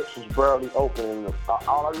his lips was barely open. And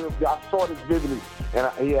all I remember, I saw this vividly,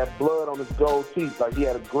 and he had blood on his gold teeth, like he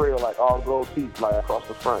had a grill, like all gold teeth, like across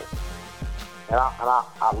the front. And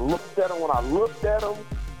I looked at him. When I looked at him,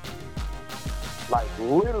 like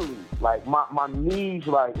literally, like my knees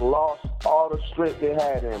like lost all the strength they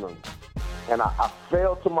had in them, and I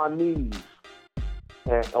fell to my knees.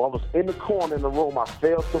 And I was in the corner in the room. I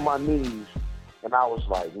fell to my knees, and I was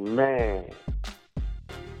like, man,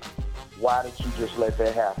 why did you just let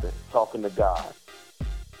that happen? Talking to God.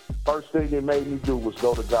 First thing they made me do was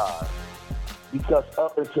go to God. Because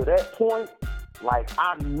up until that point, like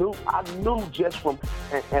I knew just from,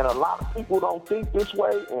 and a lot of people don't think this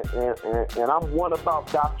way, and I'm one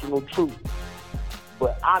about doctrinal truth.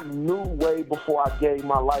 But I knew way before I gave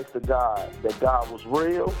my life to God that God was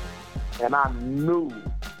real. And I knew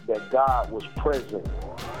that God was present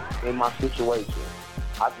in my situation.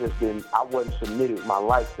 I wasn't submitted my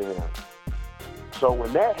life to him. So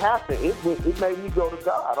when that happened, it made me go to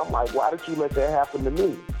God. I'm like, why did you let that happen to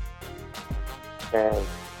me? And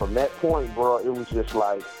from that point, bro, it was just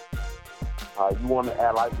like, you want to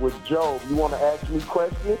act like with Job, you want to ask me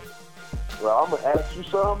questions? Well, I'm going to ask you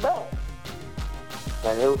something back.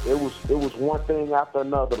 And it was one thing after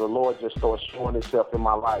another. The Lord just started showing himself in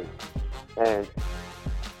my life. And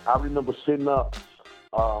I remember sitting up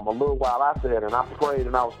a little while after that, and I prayed,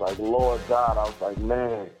 and I was like, Lord God, I was like,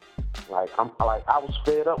 man, I was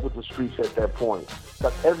fed up with the streets at that point.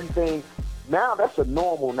 Because everything, now that's a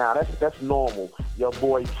normal now. That's normal. Your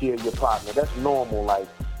boy killed your partner. That's normal. Like,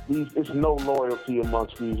 it's no loyalty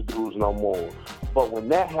amongst these dudes no more. But when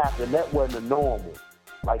that happened, that wasn't a normal.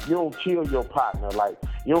 Like, you don't kill your partner. Like,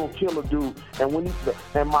 you don't kill a dude. And when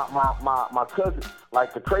my cousin,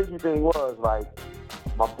 like, the crazy thing was, like,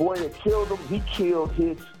 my boy that killed him, he killed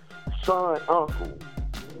his son uncle.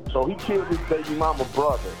 So he killed his baby mama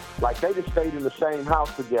brother. Like, they just stayed in the same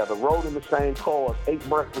house together, rode in the same cars, ate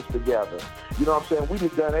breakfast together. You know what I'm saying? We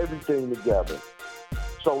just done everything together.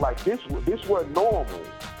 So, like, this wasn't normal.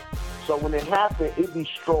 So when it happened, it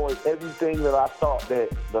destroyed everything that I thought that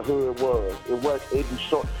the hood was. It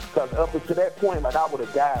destroyed, because up until that point, like, I would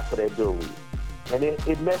have died for that dude. And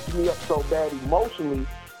it messed me up so bad emotionally,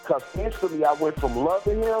 because instantly I went from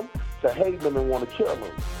loving him to hating him and want to kill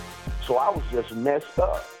him. So I was just messed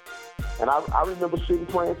up. And I remember sitting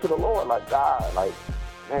praying to the Lord, like, God, like,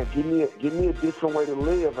 man, give me a different way to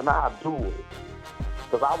live, and I'll do it.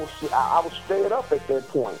 Because I was fed up at that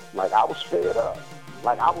point. Like, I was fed up.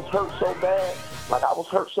 Like, I was hurt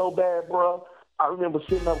so bad, bro. I remember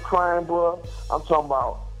sitting up crying, bro. I'm talking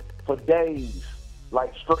about for days.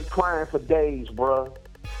 Like, straight crying for days, bro.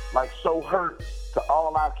 Like, so hurt to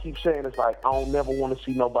all I keep saying is, like, I don't never want to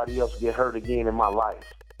see nobody else get hurt again in my life.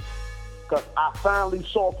 Because I finally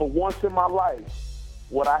saw for once in my life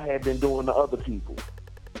what I had been doing to other people.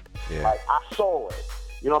 Yeah. Like, I saw it.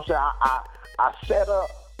 You know what I'm saying? I sat up.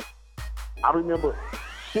 I remember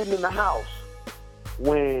sitting in the house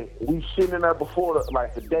when we sitting in there before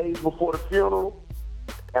the days before the funeral,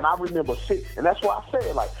 and I remember sitting, and that's why I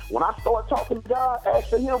said, like, when I started talking to God,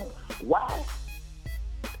 asking him why,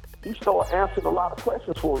 he started answering a lot of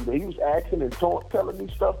questions for me. But he was asking and telling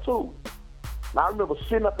me stuff too. And I remember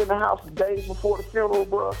sitting up in the house the days before the funeral,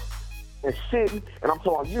 bro, and sitting, and I'm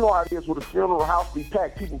talking, you know how it is with a funeral house be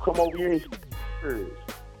packed, people come over here and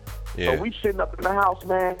yeah. So we sitting up in the house,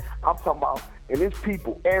 man, I'm talking about, and there's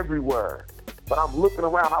people everywhere. But I'm looking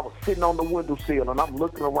around, I was sitting on the windowsill, and I'm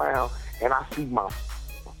looking around, and I see my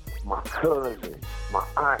cousin, my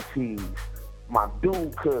aunties, my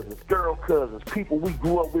dude cousins, girl cousins, people we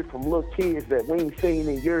grew up with from little kids that we ain't seen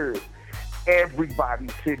in years. Everybody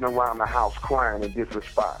sitting around the house crying in different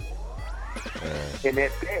spots. And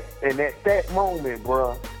at that moment,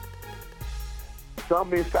 bruh,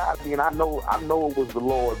 something inside of me, and I know it was the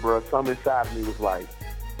Lord, bruh. Something inside of me was like,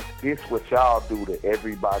 this what y'all do to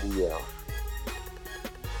everybody else.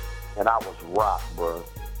 And I was rocked, bruh.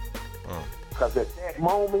 Because at that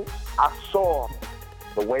moment, I saw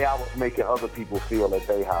the way I was making other people feel at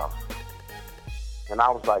their house. And I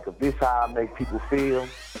was like, if this how I make people feel,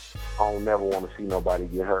 I don't never want to see nobody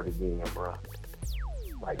get hurt again, bruh.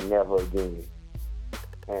 Like, never again.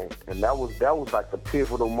 And that was like the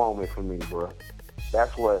pivotal moment for me, bruh.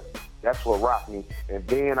 That's what rocked me. And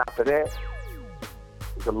then after that,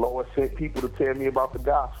 the Lord sent people to tell me about the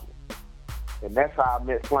gospel. And that's how I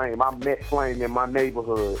met Flame. I met Flame in my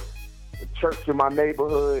neighborhood. The church in my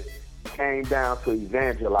neighborhood came down to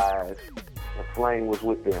evangelize, and Flame was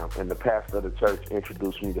with them. And the pastor of the church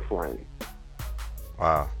introduced me to Flame.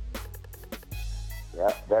 Wow.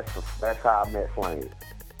 That's how I met Flame.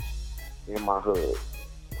 In my hood.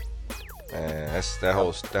 Man,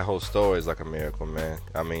 that whole story is like a miracle, man.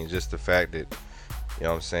 I mean, just the fact that, you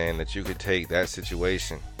know what I'm saying, that you could take that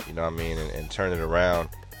situation, you know what I mean, and turn it around,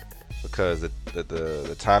 because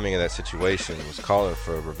the timing of that situation was calling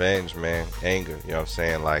for revenge, man, anger, you know what I'm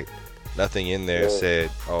saying, like nothing in there said,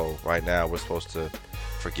 oh, right now we're supposed to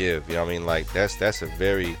forgive, you know what I mean, like that's a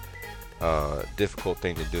very difficult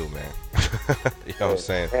thing to do, man. You know what I'm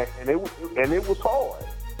saying? And it was hard.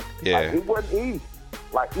 Yeah. Like, it wasn't easy.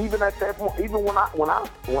 Like, even at that point, even when I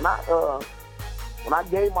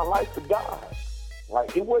gave my life to God,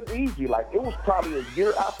 like, it wasn't easy. Like, it was probably a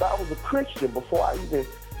year after I was a Christian before I even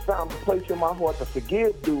found a place in my heart to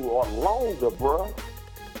forgive dude, or longer, bruh.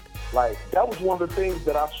 Like, that was one of the things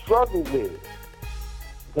that I struggled with,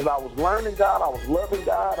 because I was learning God, I was loving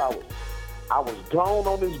God, I was gone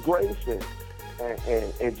on His grace,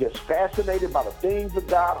 and just fascinated by the things of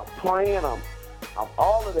God. I'm praying, I'm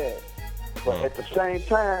all of that. But at the same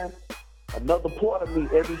time, another part of me,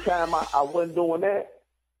 every time I wasn't doing that,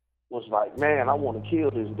 was like, man, I want to kill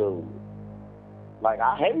this dude. Like,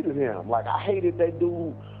 I hated him. Like, I hated that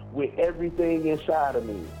dude with everything inside of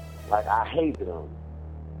me. Like, I hated him.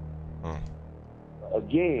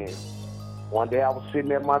 Again, one day I was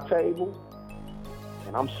sitting at my table,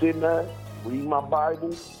 and I'm sitting there, reading my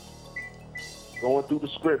Bible, going through the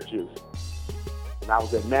scriptures. And I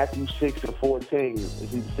was at Matthew 6 and 14.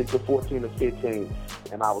 It's either 6 or 14 or 15.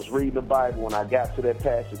 And I was reading the Bible, and I got to that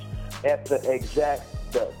passage. At the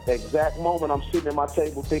exact moment, I'm sitting at my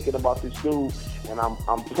table thinking about this dude, and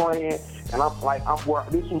I'm praying, and I'm like,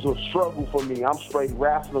 this was a struggle for me. I'm straight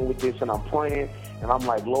wrestling with this, and I'm praying, and I'm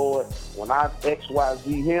like, Lord, when I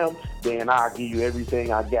XYZ him, then I'll give you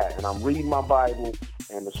everything I got. And I'm reading my Bible,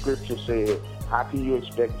 and the scripture said, how can you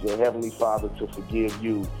expect your Heavenly Father to forgive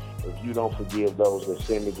you if you don't forgive those that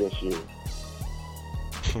sin against you?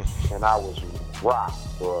 And I was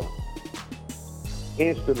rocked, bro.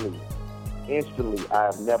 Instantly, I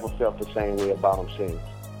have never felt the same way about him since.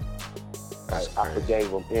 I forgave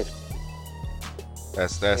him instantly.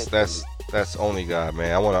 That's only God,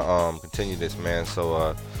 man. I want to continue this, man.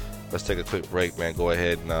 So let's take a quick break, man. Go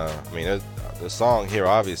ahead and I mean, the song here,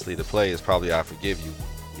 obviously, the play is probably "I Forgive You."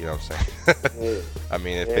 You know what I'm saying? Yeah. I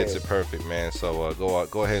mean, it fits it perfect, man. So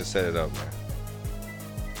go ahead and set it up, man.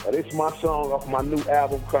 This is my song off my new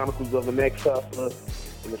album, Chronicles of an Ex-Hustler,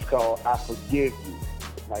 and it's called "I Forgive You,"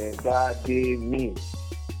 like God did me.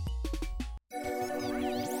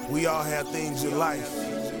 We all have things in life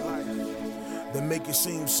that make it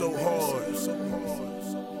seem so hard.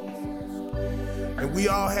 And we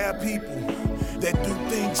all have people that do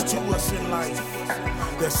things to us in life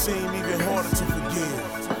that seem even harder to forgive.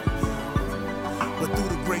 But through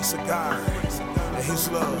the grace of God and His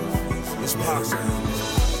love, it's possible.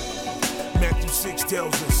 Matthew 6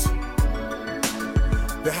 tells us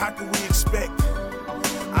that how can we expect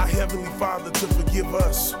our Heavenly Father to forgive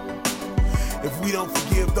us if we don't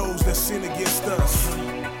forgive those that sin against us?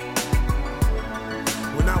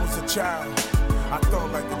 When I was a child, I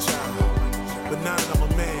thought like a child, but now that I'm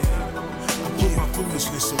a man, I put my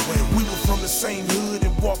foolishness away. We were from the same hood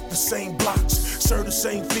and walked the same blocks, served the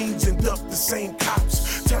same fiends and ducked the same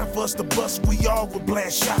cops. Time for us to bust, we all would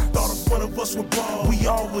blast shots. Thought if one of us would ball, we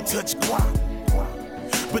all would touch guap.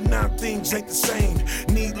 But now things ain't the same.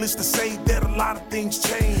 Needless to say that a lot of things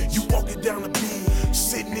change. You walking down the bed,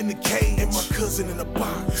 sitting in the cage, and my cousin in the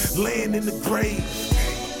box, laying in the grave.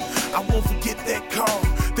 I won't forget that call.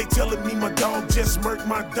 They telling me my dog just murked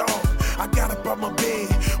my dog. I got up out my bed,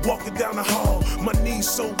 walking down the hall. My knees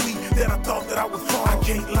so weak that I thought that I would fall. I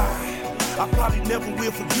can't lie, I probably never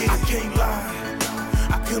will forget it. I can't lie,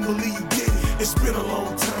 I couldn't believe you did it. It's been a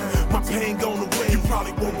long time, my pain gone away. You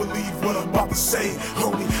probably won't believe what I'm about to say,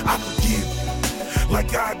 homie. I forgive you.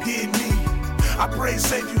 like God did me. I pray and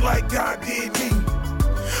save you like God did me.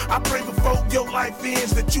 I pray before your life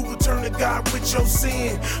ends that you will turn to God with your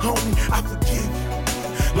sin. Homie, I forgive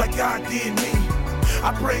you like God did me.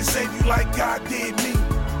 I pray and save you like God did me.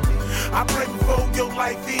 I pray before your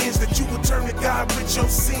life ends that you will turn to God with your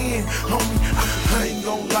sin. Homie, I ain't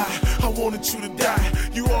gon' lie, I wanted you to die.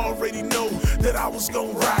 You already know that I was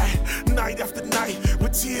gon' ride night after night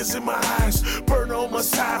with tears in my eyes, burn on my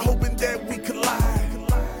side, hoping that we collide.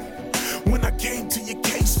 When I came to your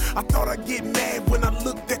case, I thought I'd get mad when I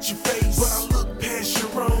looked at your face, but I looked past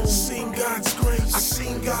your own. Seen God's grace, I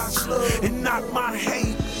seen God's love, and not my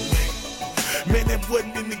hate. Man, that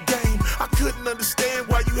wasn't in the game. I couldn't understand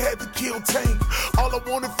why you had to kill Tank. All I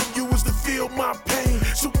wanted from you was to feel my pain.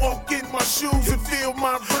 So walk in my shoes and feel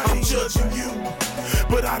my rain. I'm judging you,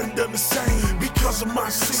 but I done the same. Because of my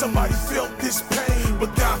sin, somebody felt this pain,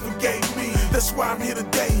 but God forgave me. That's why I'm here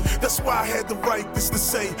today. That's why I had to write this to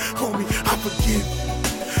say, homie, I forgive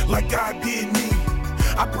you like God did me.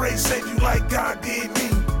 I pray and save you like God did me.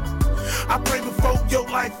 I pray before your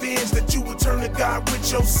life ends that you will turn to God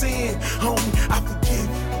with your sin. Homie, I forgive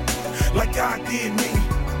you like God did me.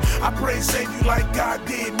 I pray and save you like God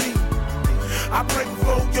did me. I pray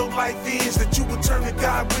before your life ends that you will turn to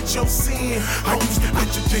God with your sin. I used to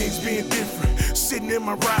picture things being different, sitting in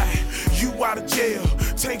my ride. You out of jail,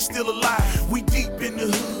 Tank still alive. We deep in the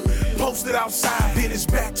hood, posted outside. Then it's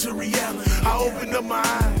back to reality. I opened up my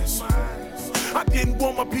eyes. I didn't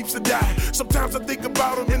want my peeps to die. Sometimes I think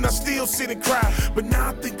about them and I still sit and cry. But now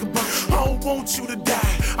I think about you. I don't want you to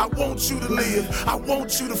die. I want you to live. I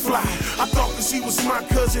want you to fly. I thought cause he was my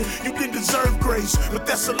cousin, you didn't deserve grace. But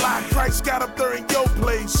that's a lie. Christ got up there in your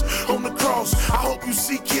place. On the cross, I hope you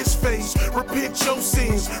seek his face. Repent your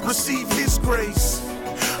sins, receive his grace.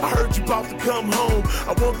 I heard you about to come home.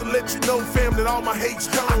 I want to let you know, fam, that all my hate's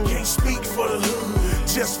gone. I can't speak for the hood,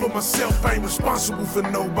 just for myself. I ain't responsible for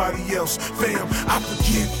nobody else. Fam, I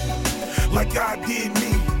forgive you like God did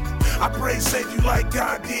me. I pray and save you like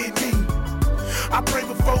God did me. I pray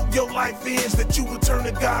before your life ends that you will turn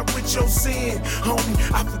to God with your sin.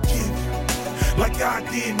 Homie, I forgive you like God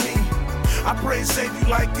did me. I pray and save you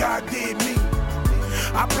like God did me.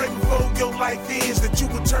 I pray before your life ends that you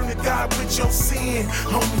will turn to God with your sin.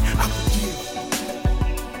 Homie, I forgive you.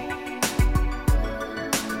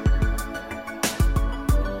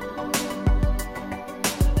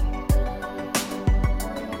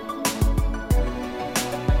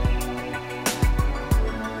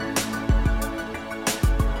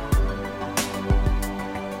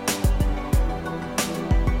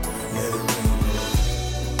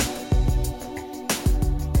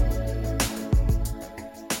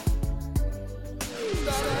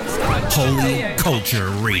 Holy Culture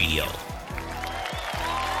Radio.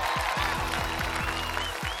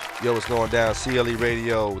 Yo, what's going down? CLE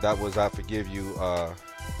Radio. That was I Forgive You,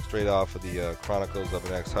 straight off of the Chronicles of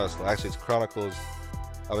an Ex-Hustler. Actually, it's Chronicles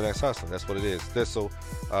of an Ex-Hustler. That's what it is. Thistle.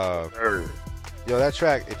 Yo, that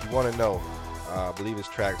track, if you want to know, I believe it's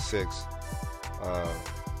track 6.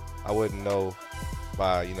 I wouldn't know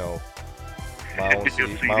by, my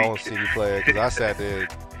own CD player, because I sat there.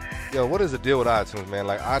 Yo, what is the deal with iTunes, man?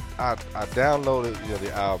 Like, I downloaded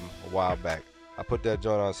the album a while back. I put that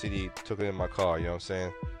joint on CD, took it in my car, you know what I'm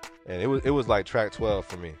saying? And it was like track 12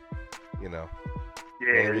 for me, Yeah,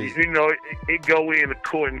 it go in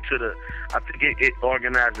according to the, I think it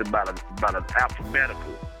organized it by the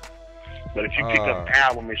alphabetical. But if you pick up the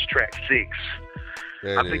album, it's track 6.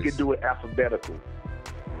 I think it do it alphabetical.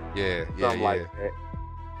 Yeah. Like that.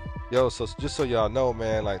 Yo, so just so y'all know,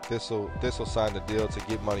 man, like this'll sign the deal to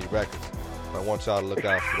Get Money Records. I want y'all to look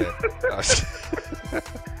out for that.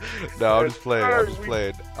 No, I'm just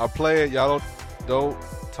playing. I'm playing. Y'all don't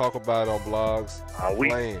talk about it on blogs. I'm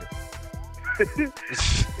playing.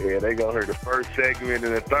 Yeah, they gonna hear the first segment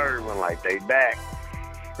and the third one like they back.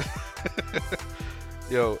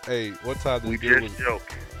 Yo, hey, one time this dude was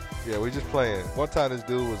joking. Yeah, we just playing. One time this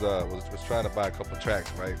dude was trying to buy a couple tracks,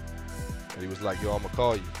 right? And he was like, "Yo, I'm gonna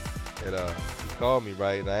call you." And he called me,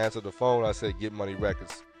 right? And I answered the phone. I said, Get Money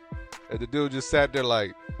Records. And the dude just sat there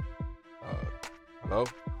like, hello?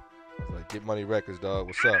 I was like, Get Money Records, dog.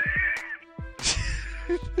 What's up?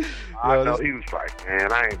 I know he was like,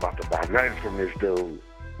 man, I ain't about to buy nothing from this dude.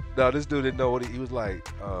 No, this dude didn't know what he was like.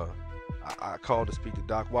 I called to speak to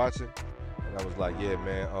Doc Watson. And I was like, yeah,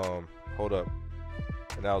 man, hold up.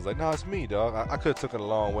 And I was like, no, it's me, dog. I could have took it a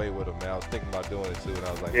long way with him, man. I was thinking about doing it, too. And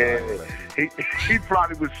I was like, yeah, he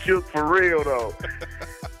probably was shook for real, though.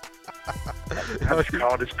 I just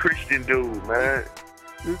called this Christian dude, man.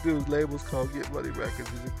 This dude's label's called Get Money Records.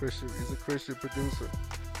 He's a Christian producer.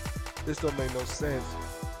 This don't make no sense.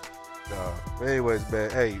 But anyways,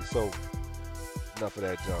 man. Hey, so enough of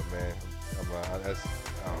that junk, man. I don't know.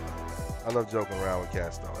 I love joking around with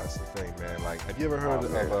cats, though. That's the thing, man. Like, have you ever heard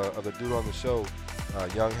of the dude on the show,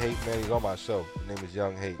 Young Hate, man? He's on my show. His name is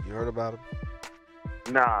Young Hate. You heard about him?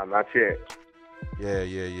 Nah, not yet. Yeah,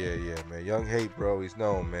 man. Young Hate, bro. He's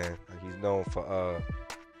known, man. He's known for,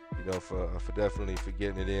 for definitely for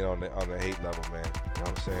getting it in on the hate level, man. You know what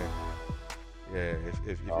I'm saying? Yeah.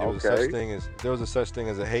 If there was a such thing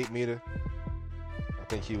as a hate meter, I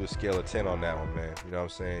think he would scale a 10 on that one, man. You know what I'm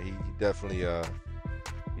saying? He definitely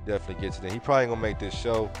gets it in. He probably ain't gonna make this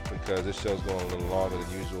show because this show's going a little longer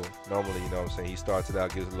than usual. Normally, you know what I'm saying, he starts it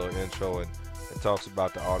out, gives a little intro and talks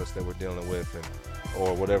about the artists that we're dealing with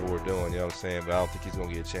or whatever we're doing, you know what I'm saying? But I don't think he's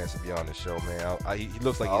gonna get a chance to be on the show, man. He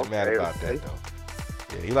looks like he's mad about that, though.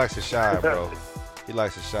 Yeah, he likes to shine, bro. He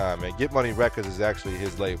likes to shine, man. Get Money Records is actually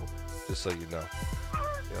his label, just so you know. You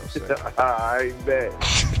know what I'm saying? I ain't bad.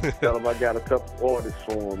 Tell him I got a couple orders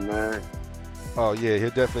for him, man. Oh, yeah,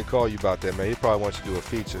 he'll definitely call you about that, man. He probably wants you to do a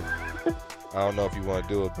feature. I don't know if you want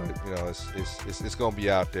to do it, but, you know, it's going to be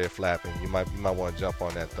out there flapping. You might want to jump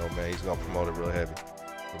on that, though, man. He's going to promote it real heavy.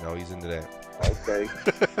 You know, he's into that. Okay.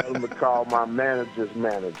 Tell him to call my manager's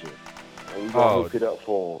manager. And we're going to hook it up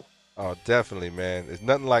for him. Oh, definitely, man. It's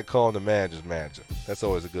nothing like calling the manager's manager. That's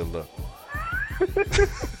always a good look.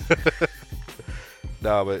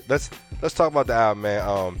 No, but let's talk about the album,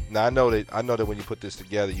 man. Now I know that when you put this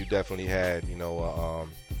together, you definitely had, an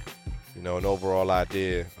overall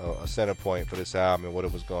idea, a center point for this album and what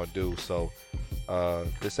it was going to do. So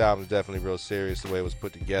this album is definitely real serious the way it was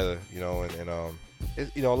put together, and a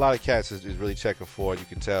lot of cats is really checking for it. You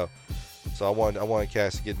can tell. So I wanted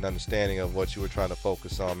cats to get an understanding of what you were trying to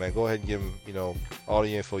focus on, man. Go ahead and give them, all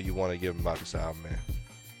the info you want to give them about this album, man.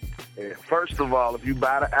 Yeah, first of all, if you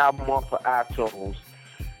buy the album off of iTunes,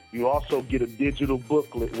 you also get a digital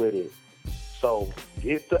booklet with it. So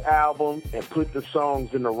get the album and put the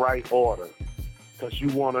songs in the right order because you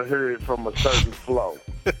want to hear it from a certain flow.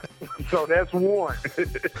 So that's one.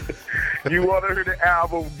 You want to hear the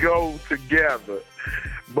album go together.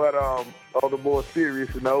 But on the more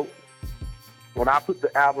serious note, when I put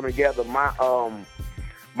the album together, my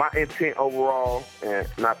intent overall, and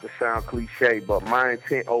not to sound cliche, but my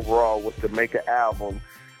intent overall was to make an album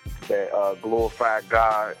that glorified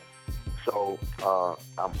God. So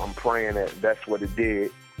I'm praying that that's what it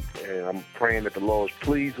did, and I'm praying that the Lord's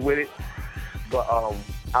pleased with it. But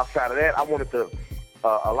outside of that, I wanted to,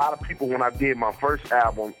 a lot of people, when I did my first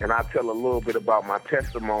album, and I tell a little bit about my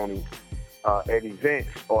testimony at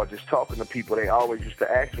events or just talking to people, they always used to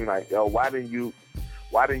ask me like, "Yo, why didn't you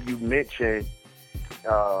mention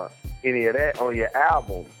any of that on your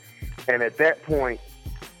album?" And at that point,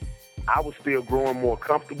 I was still growing more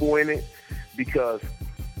comfortable in it because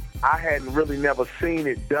I hadn't really never seen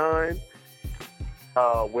it done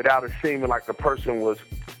without it seeming like the person was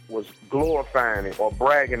glorifying it or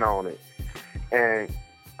bragging on it. And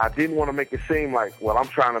I didn't want to make it seem like, well, I'm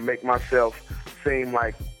trying to make myself seem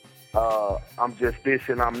like I'm just this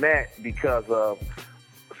and I'm that because of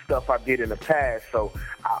stuff I did in the past. So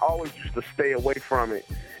I always used to stay away from it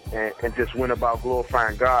and just went about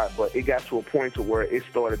glorifying God. But it got to a point to where it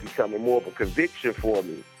started becoming more of a conviction for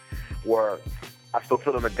me, where I still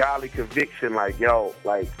feeling a godly conviction, like, yo,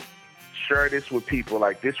 like, share this with people.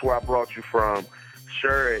 Like, this is where I brought you from.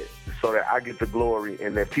 Share it so that I get the glory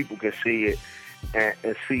and that people can see it and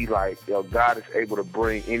see, like, yo, God is able to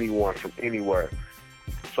bring anyone from anywhere.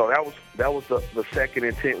 So that was the second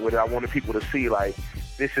intent with it. I wanted people to see, like,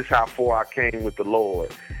 this is how far I came with the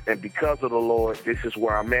Lord. And because of the Lord, this is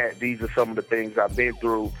where I'm at. These are some of the things I've been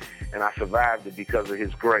through, and I survived it because of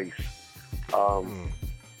His grace.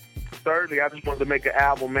 Thirdly, I just wanted to make an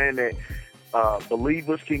album, man, that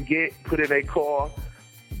believers can put in their car,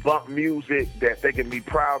 bump music that they can be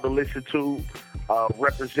proud to listen to,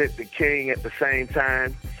 represent the King at the same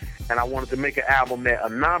time. And I wanted to make an album that a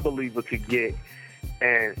non-believer could get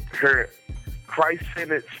and hear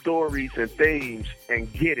Christ-centered stories and themes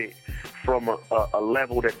and get it from a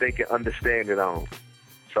level that they can understand it on.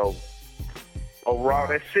 So overall,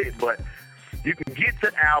 that's it. But you can get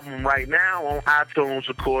the album right now on iTunes,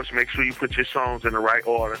 of course. Make sure you put your songs in the right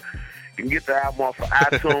order. You can get the album off of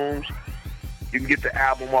iTunes. You can get the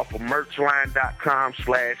album off of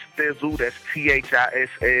merchline.com/Thizzle. That's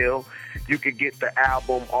THISL. You can get the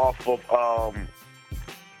album off of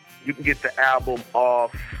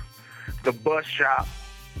the Bus Shop.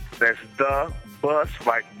 That's the bus,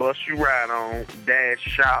 like bus you ride on,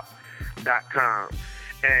 -shop.com.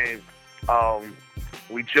 And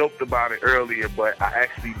we joked about it earlier, but I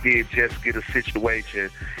actually did just get a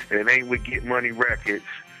situation, and it ain't with Get Money Records.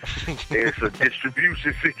 it's a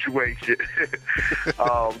distribution situation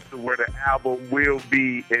where the album will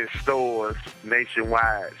be in stores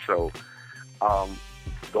nationwide. So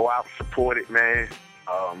go out and support it, man.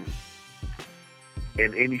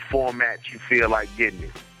 In any format you feel like getting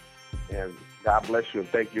it. And God bless you and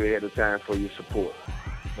thank you ahead of time for your support.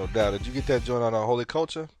 No doubt. Did you get that joint on Holy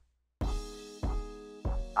Culture?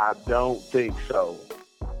 I don't think so.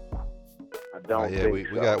 We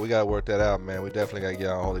got to work that out, man. We definitely got to get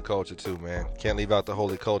on Holy Culture too, man. Can't leave out the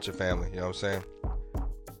Holy Culture family. You know what I'm saying?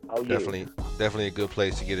 Oh, yeah. Definitely a good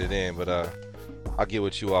place to get it in. But I'll get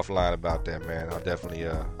with you offline about that, man. I'll definitely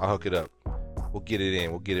I'll hook it up. We'll get it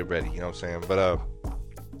in. We'll get it ready. You know what I'm saying? But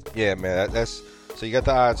yeah, man. That's so you got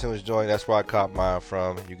the iTunes joint. That's where I caught mine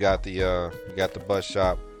from. You got the Bus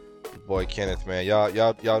Shop. Your boy Kenneth, man. Y'all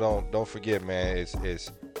don't forget, man. It's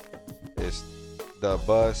the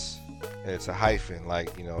bus. And it's a hyphen,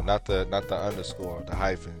 like, you know, not the underscore, the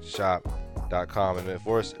hyphen, shop.com. And if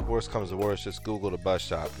worst comes to worst, just Google the Bus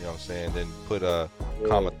Shop, you know what I'm saying? Then put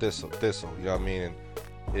comma thistle, you know what I mean? And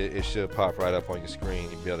it should pop right up on your screen.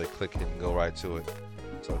 You'll be able to click it and go right to it.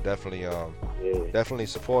 So definitely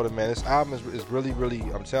support it, man. This album is really, really,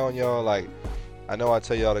 I'm telling y'all, like, I know I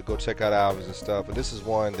tell y'all to go check out albums and stuff, but this is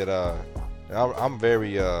one that I'm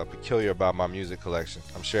very peculiar about my music collection.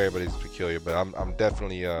 I'm sure everybody's peculiar, but I'm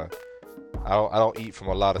definitely I don't eat from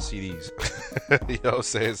a lot of CDs. You know what I'm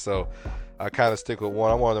saying? So I kind of stick with one.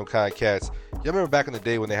 I'm one of them kind of cats. You remember back in the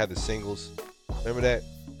day when they had the singles? Remember that?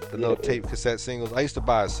 The little tape cassette singles? I used to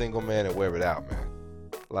buy a single, man, and wear it out, man.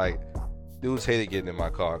 Like, dudes hated getting in my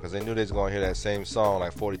car because they knew they was going to hear that same song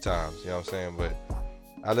like 40 times. You know what I'm saying? But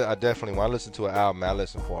I definitely, when I listen to an album, I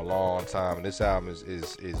listen for a long time. And this album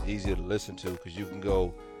is easier to listen to because you can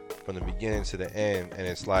go from the beginning to the end, and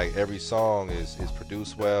it's like every song is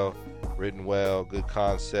produced well, written well, good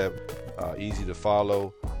concept, easy to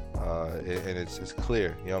follow, and it's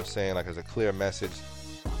clear. You know what I'm saying? Like, it's a clear message,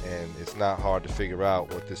 and it's not hard to figure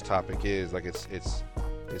out what this topic is. Like, it's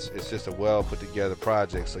just a well put together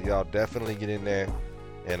project. So y'all definitely get in there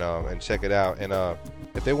and check it out. And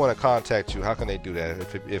if they want to contact you, how can they do that?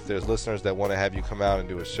 If there's listeners that want to have you come out and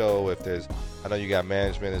do a show, I know you got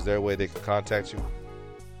management, is there a way they can contact you?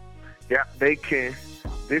 Yeah, they can.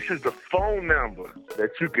 This is the phone number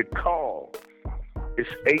that you could call. It's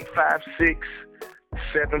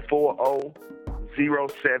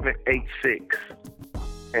 856-740-0786.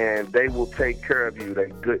 And they will take care of you. They're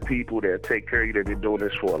good people. They'll take care of you. They've been doing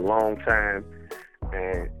this for a long time.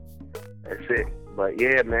 And that's it. But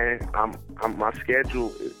yeah, man, my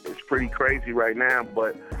schedule is pretty crazy right now,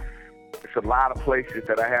 but it's a lot of places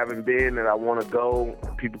that I haven't been that I want to go.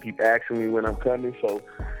 People keep asking me when I'm coming, so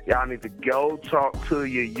y'all need to go talk to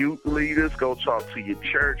your youth leaders, go talk to your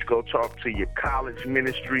church, go talk to your college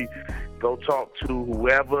ministry, go talk to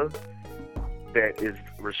whoever that is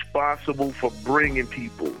responsible for bringing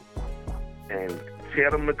people, and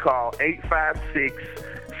tell them to call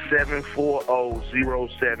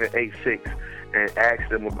 856-740-0786 and ask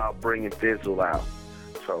them about bringing Thizzle out.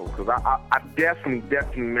 So, because I definitely,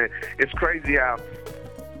 man, it's crazy how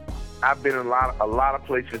I've been in a lot of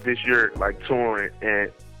places this year, like touring, and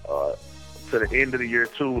to the end of the year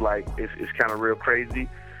too, like it's kind of real crazy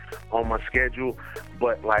on my schedule.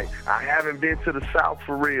 But like, I haven't been to the South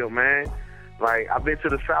for real, man. Like, I've been to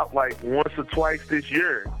the South like once or twice this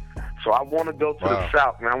year. So I want to go to the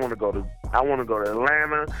South, man. I want to go to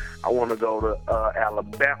Atlanta. I want to go to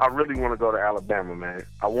Alabama. I really want to go to Alabama, man.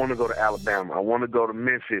 I want to go to Alabama. I want to go to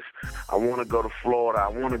Memphis. I want to go to Florida. I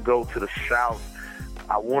want to go to the South.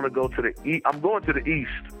 I want to go to the East. I'm going to the East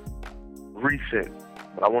recent,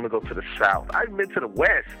 but I want to go to the South. I've been to the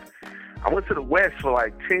West. I went to the West for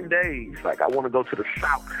like 10 days. Like, I want to go to the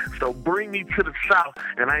South. So bring me to the South.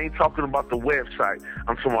 And I ain't talking about the website.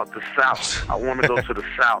 I'm talking about the South. I want to go to the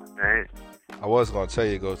South, man. I was going to tell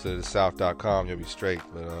you go to the south.com. You'll be straight.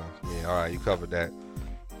 But, yeah, all right, you covered that.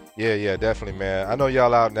 Yeah, definitely, man. I know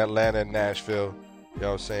y'all out in Atlanta and Nashville, you know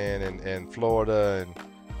what I'm saying, and Florida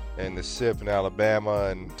and the SIP in Alabama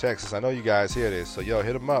and Texas. I know you guys hear this. So, yo,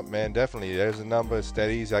 hit them up, man. Definitely. There's a number. It's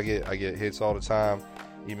that easy. I get hits all the time.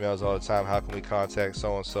 Emails all the time. How can we contact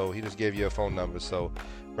so-and-so? He just gave you a phone number. So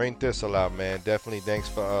bring Thizzle out, man. Definitely thanks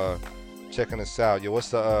for checking us out. Yo,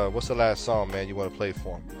 what's the last song, man, you want to play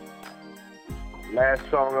for him? Last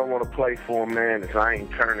song I want to play for him, man, is I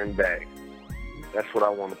Ain't Turning Back. That's what I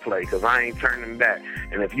want to play, because I ain't turning back.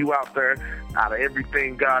 And if you out there, out of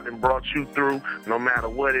everything God done brought you through, no matter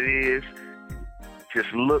what it is,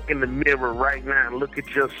 just look in the mirror right now and look at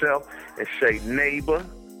yourself and say, neighbor,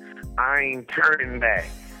 I ain't turning back,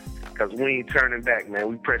 because we ain't turning back, man.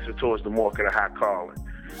 We pressing towards the mark of the high calling.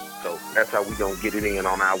 So that's how we gonna get it in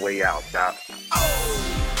on our way out, Doc.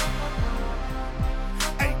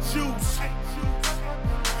 Hey, Juice.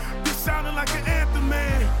 This sounding like an anthem,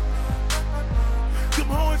 man. Them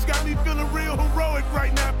horns got me feeling real heroic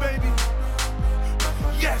right now, baby.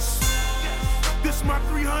 Yes. This my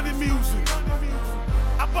 300 music.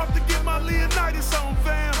 I'm about to get my Leonidas on,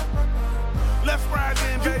 fam. Let's ride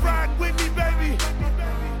then, baby. You riding with me, baby?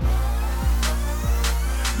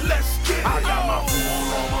 Let's get it. I got my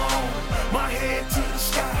full on my own, my head to the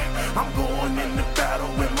sky. I'm going in the battle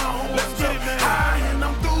with my own. Let's get it, man. High and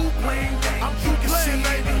I'm through playing games. You can see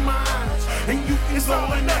it in minds, and you can go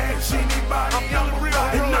and ask anybody. I'm a real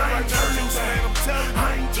and I ain't turning back.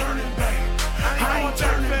 I ain't turning back. I ain't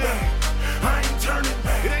turning back. I ain't turning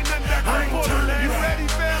back. It ain't nothing back. I ain't turning back. You ready,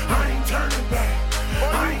 fam? I ain't turning back.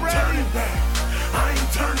 I ain't turning back. I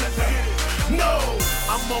ain't turning back. No,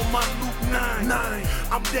 I'm on my Luke 9.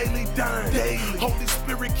 I'm daily dying. Holy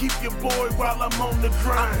Spirit, keep your boy while I'm on the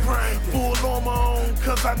grind. Full on my own,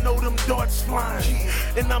 cause I know them darts flying.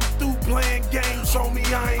 And I'm through playing games, homie,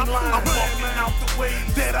 I ain't lying. I'm walking out the way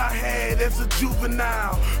that I had as a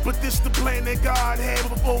juvenile. But this the plan that God had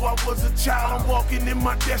before I was a child. I'm walking in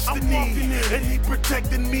my destiny, and he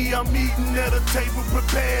protecting me. I'm eating at a table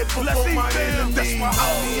prepared for my enemies. That's my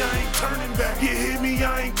homie, I ain't turning back. You hear me?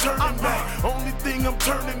 I ain't turning back. Only thing I'm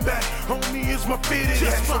turning back, homie, is my fitted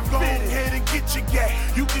hat. So go ahead and get your gat.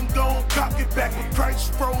 You can go and cock it back when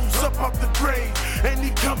Christ rose up off the grave, and he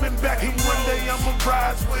coming back. And one day I'ma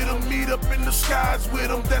rise with him, meet up in the skies with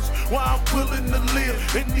him. That's why I'm willing to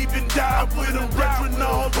live and even die with him. Brethren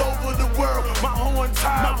all over the world, my horns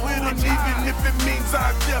high with him. Even if it means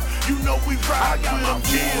I death, you know we ride with him.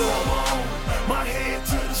 Yeah, my head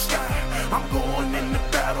to the sky. I'm going in the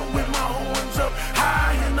battle with my horns up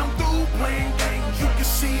high, and I'm through playing games. You can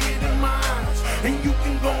see it in my eyes, and you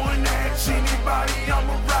can go and ask anybody. I'm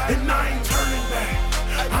a ride, and I ain't turning back.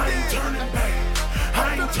 I ain't turning back.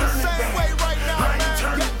 I ain't turning back. I ain't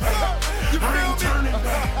turning back. I ain't turning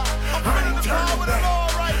back. I ain't turning back.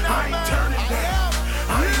 I ain't turning back.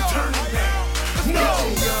 I ain't turning back. No.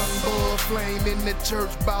 Young boy flame in the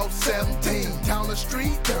church, about 17. Down the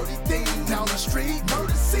street, dirty things. Down the street,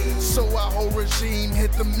 murder scene. So our whole regime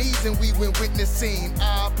hit the knees and we went witnessing.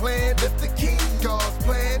 Our plan, lift the king. God's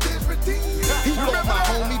plan is redeemed. He brought my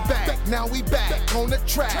homie back. Now we back on the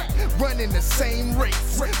track, running the same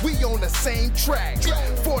race. We on the same track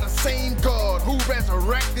for the same God who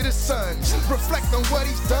resurrected his son. Reflect on what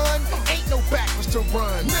he's done. Ain't no backwards to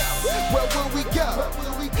run. Where will we go?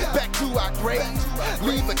 Back to our grave.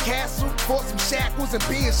 Leave a castle for some shackles and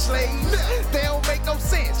being slaves. They don't make no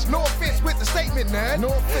sense. No offense with the statement, man.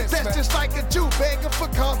 That's just like a Jew begging for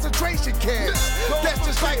concentration camps. That's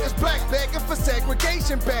just like us black begging for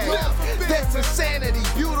segregation bags. That's insanity,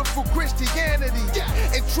 beautiful Christianity.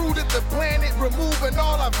 And true to the planet, removing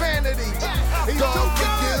all our vanity. God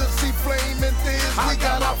forgive, see flaming things. We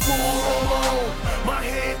got our full on. My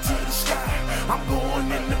head to the sky. I'm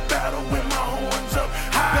going in the battle with my horns up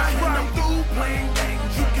high, and I'm through playing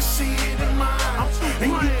games. You can see it in my eyes,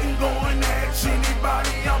 and you can go and ask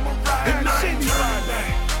anybody. I'm a ride, and I ain't turning back.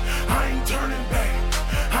 I ain't turning back.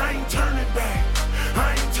 I ain't turning back.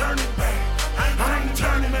 I ain't turning back. I ain't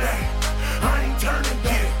turning back. I ain't turning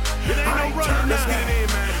back. I ain't turning back. Let's get it in,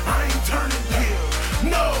 man. I ain't turning back.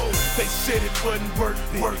 No, they said it wasn't worth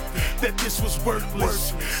it, that this was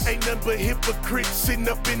worthless. Ain't nothing but hypocrites sitting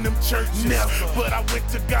up in them churches. But I went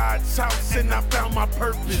to God's house and I found my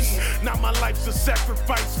purpose. Now my life's a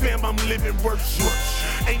sacrifice, fam, I'm living worship.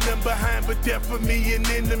 Ain't nothing behind but death for me and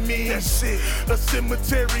enemies. That's it. A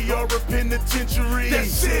cemetery or a penitentiary.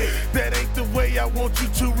 That's it. That ain't the way I want you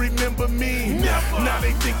to remember me. Never. Now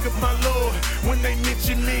they think of my Lord when they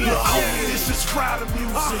mention me. This is rider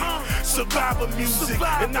music, survivor music.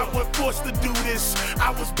 And I wasn't forced to do this,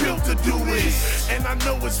 I was built to do it. And I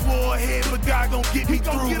know it's war ahead, but God gon' get me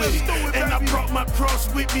through it. And I brought my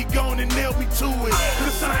cross with me, gone and nailed me to it.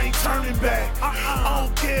 Cause I ain't turning back. I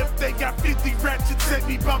don't care if they got 50 ratchets at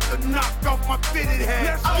me, about to knock off my fitted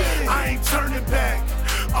hat. I ain't turning back.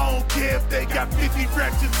 I don't care if they got 50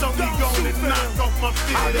 ratchets on me, gone and knock off my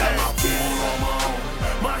fitted hat. I got my full on my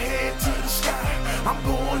own, my head to the sky. I'm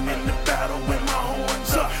going in the battle with my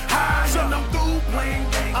horns up high, and I'm through playing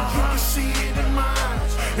games. You can see it in my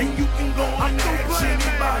eyes, and you can go and ask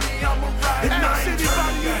anybody. I'm a ride, and I ain't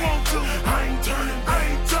turning back. I ain't turning back.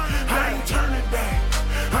 I ain't turning back.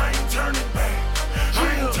 I ain't turning back.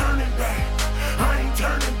 I ain't turning back. I ain't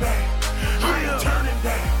turning back. I ain't turning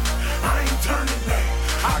back. I ain't turning back.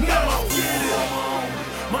 I got my full on,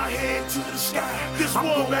 my head head to the sky. This I'm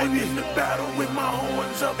war, going baby. in the battle with my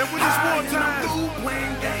horns up. And when it's high, wartime, and I'm through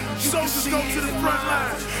playing games. You soldiers can go see to the it in front my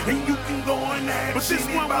line. eyes, and you can go and ask But this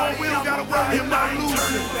one war, anybody. we don't gotta worry And about I ain't losing.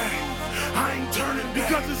 turning back. I ain't turning back.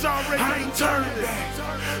 Because it's already I ain't turning back.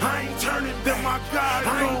 I ain't turning back. That my God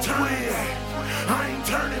I ain't gon' turning win. back. I ain't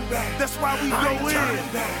turning back. That's why we I go ain't in.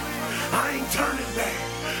 turning back. I ain't turning back.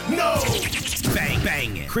 No. Bang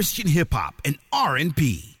banging Christian hip hop and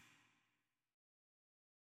R&B.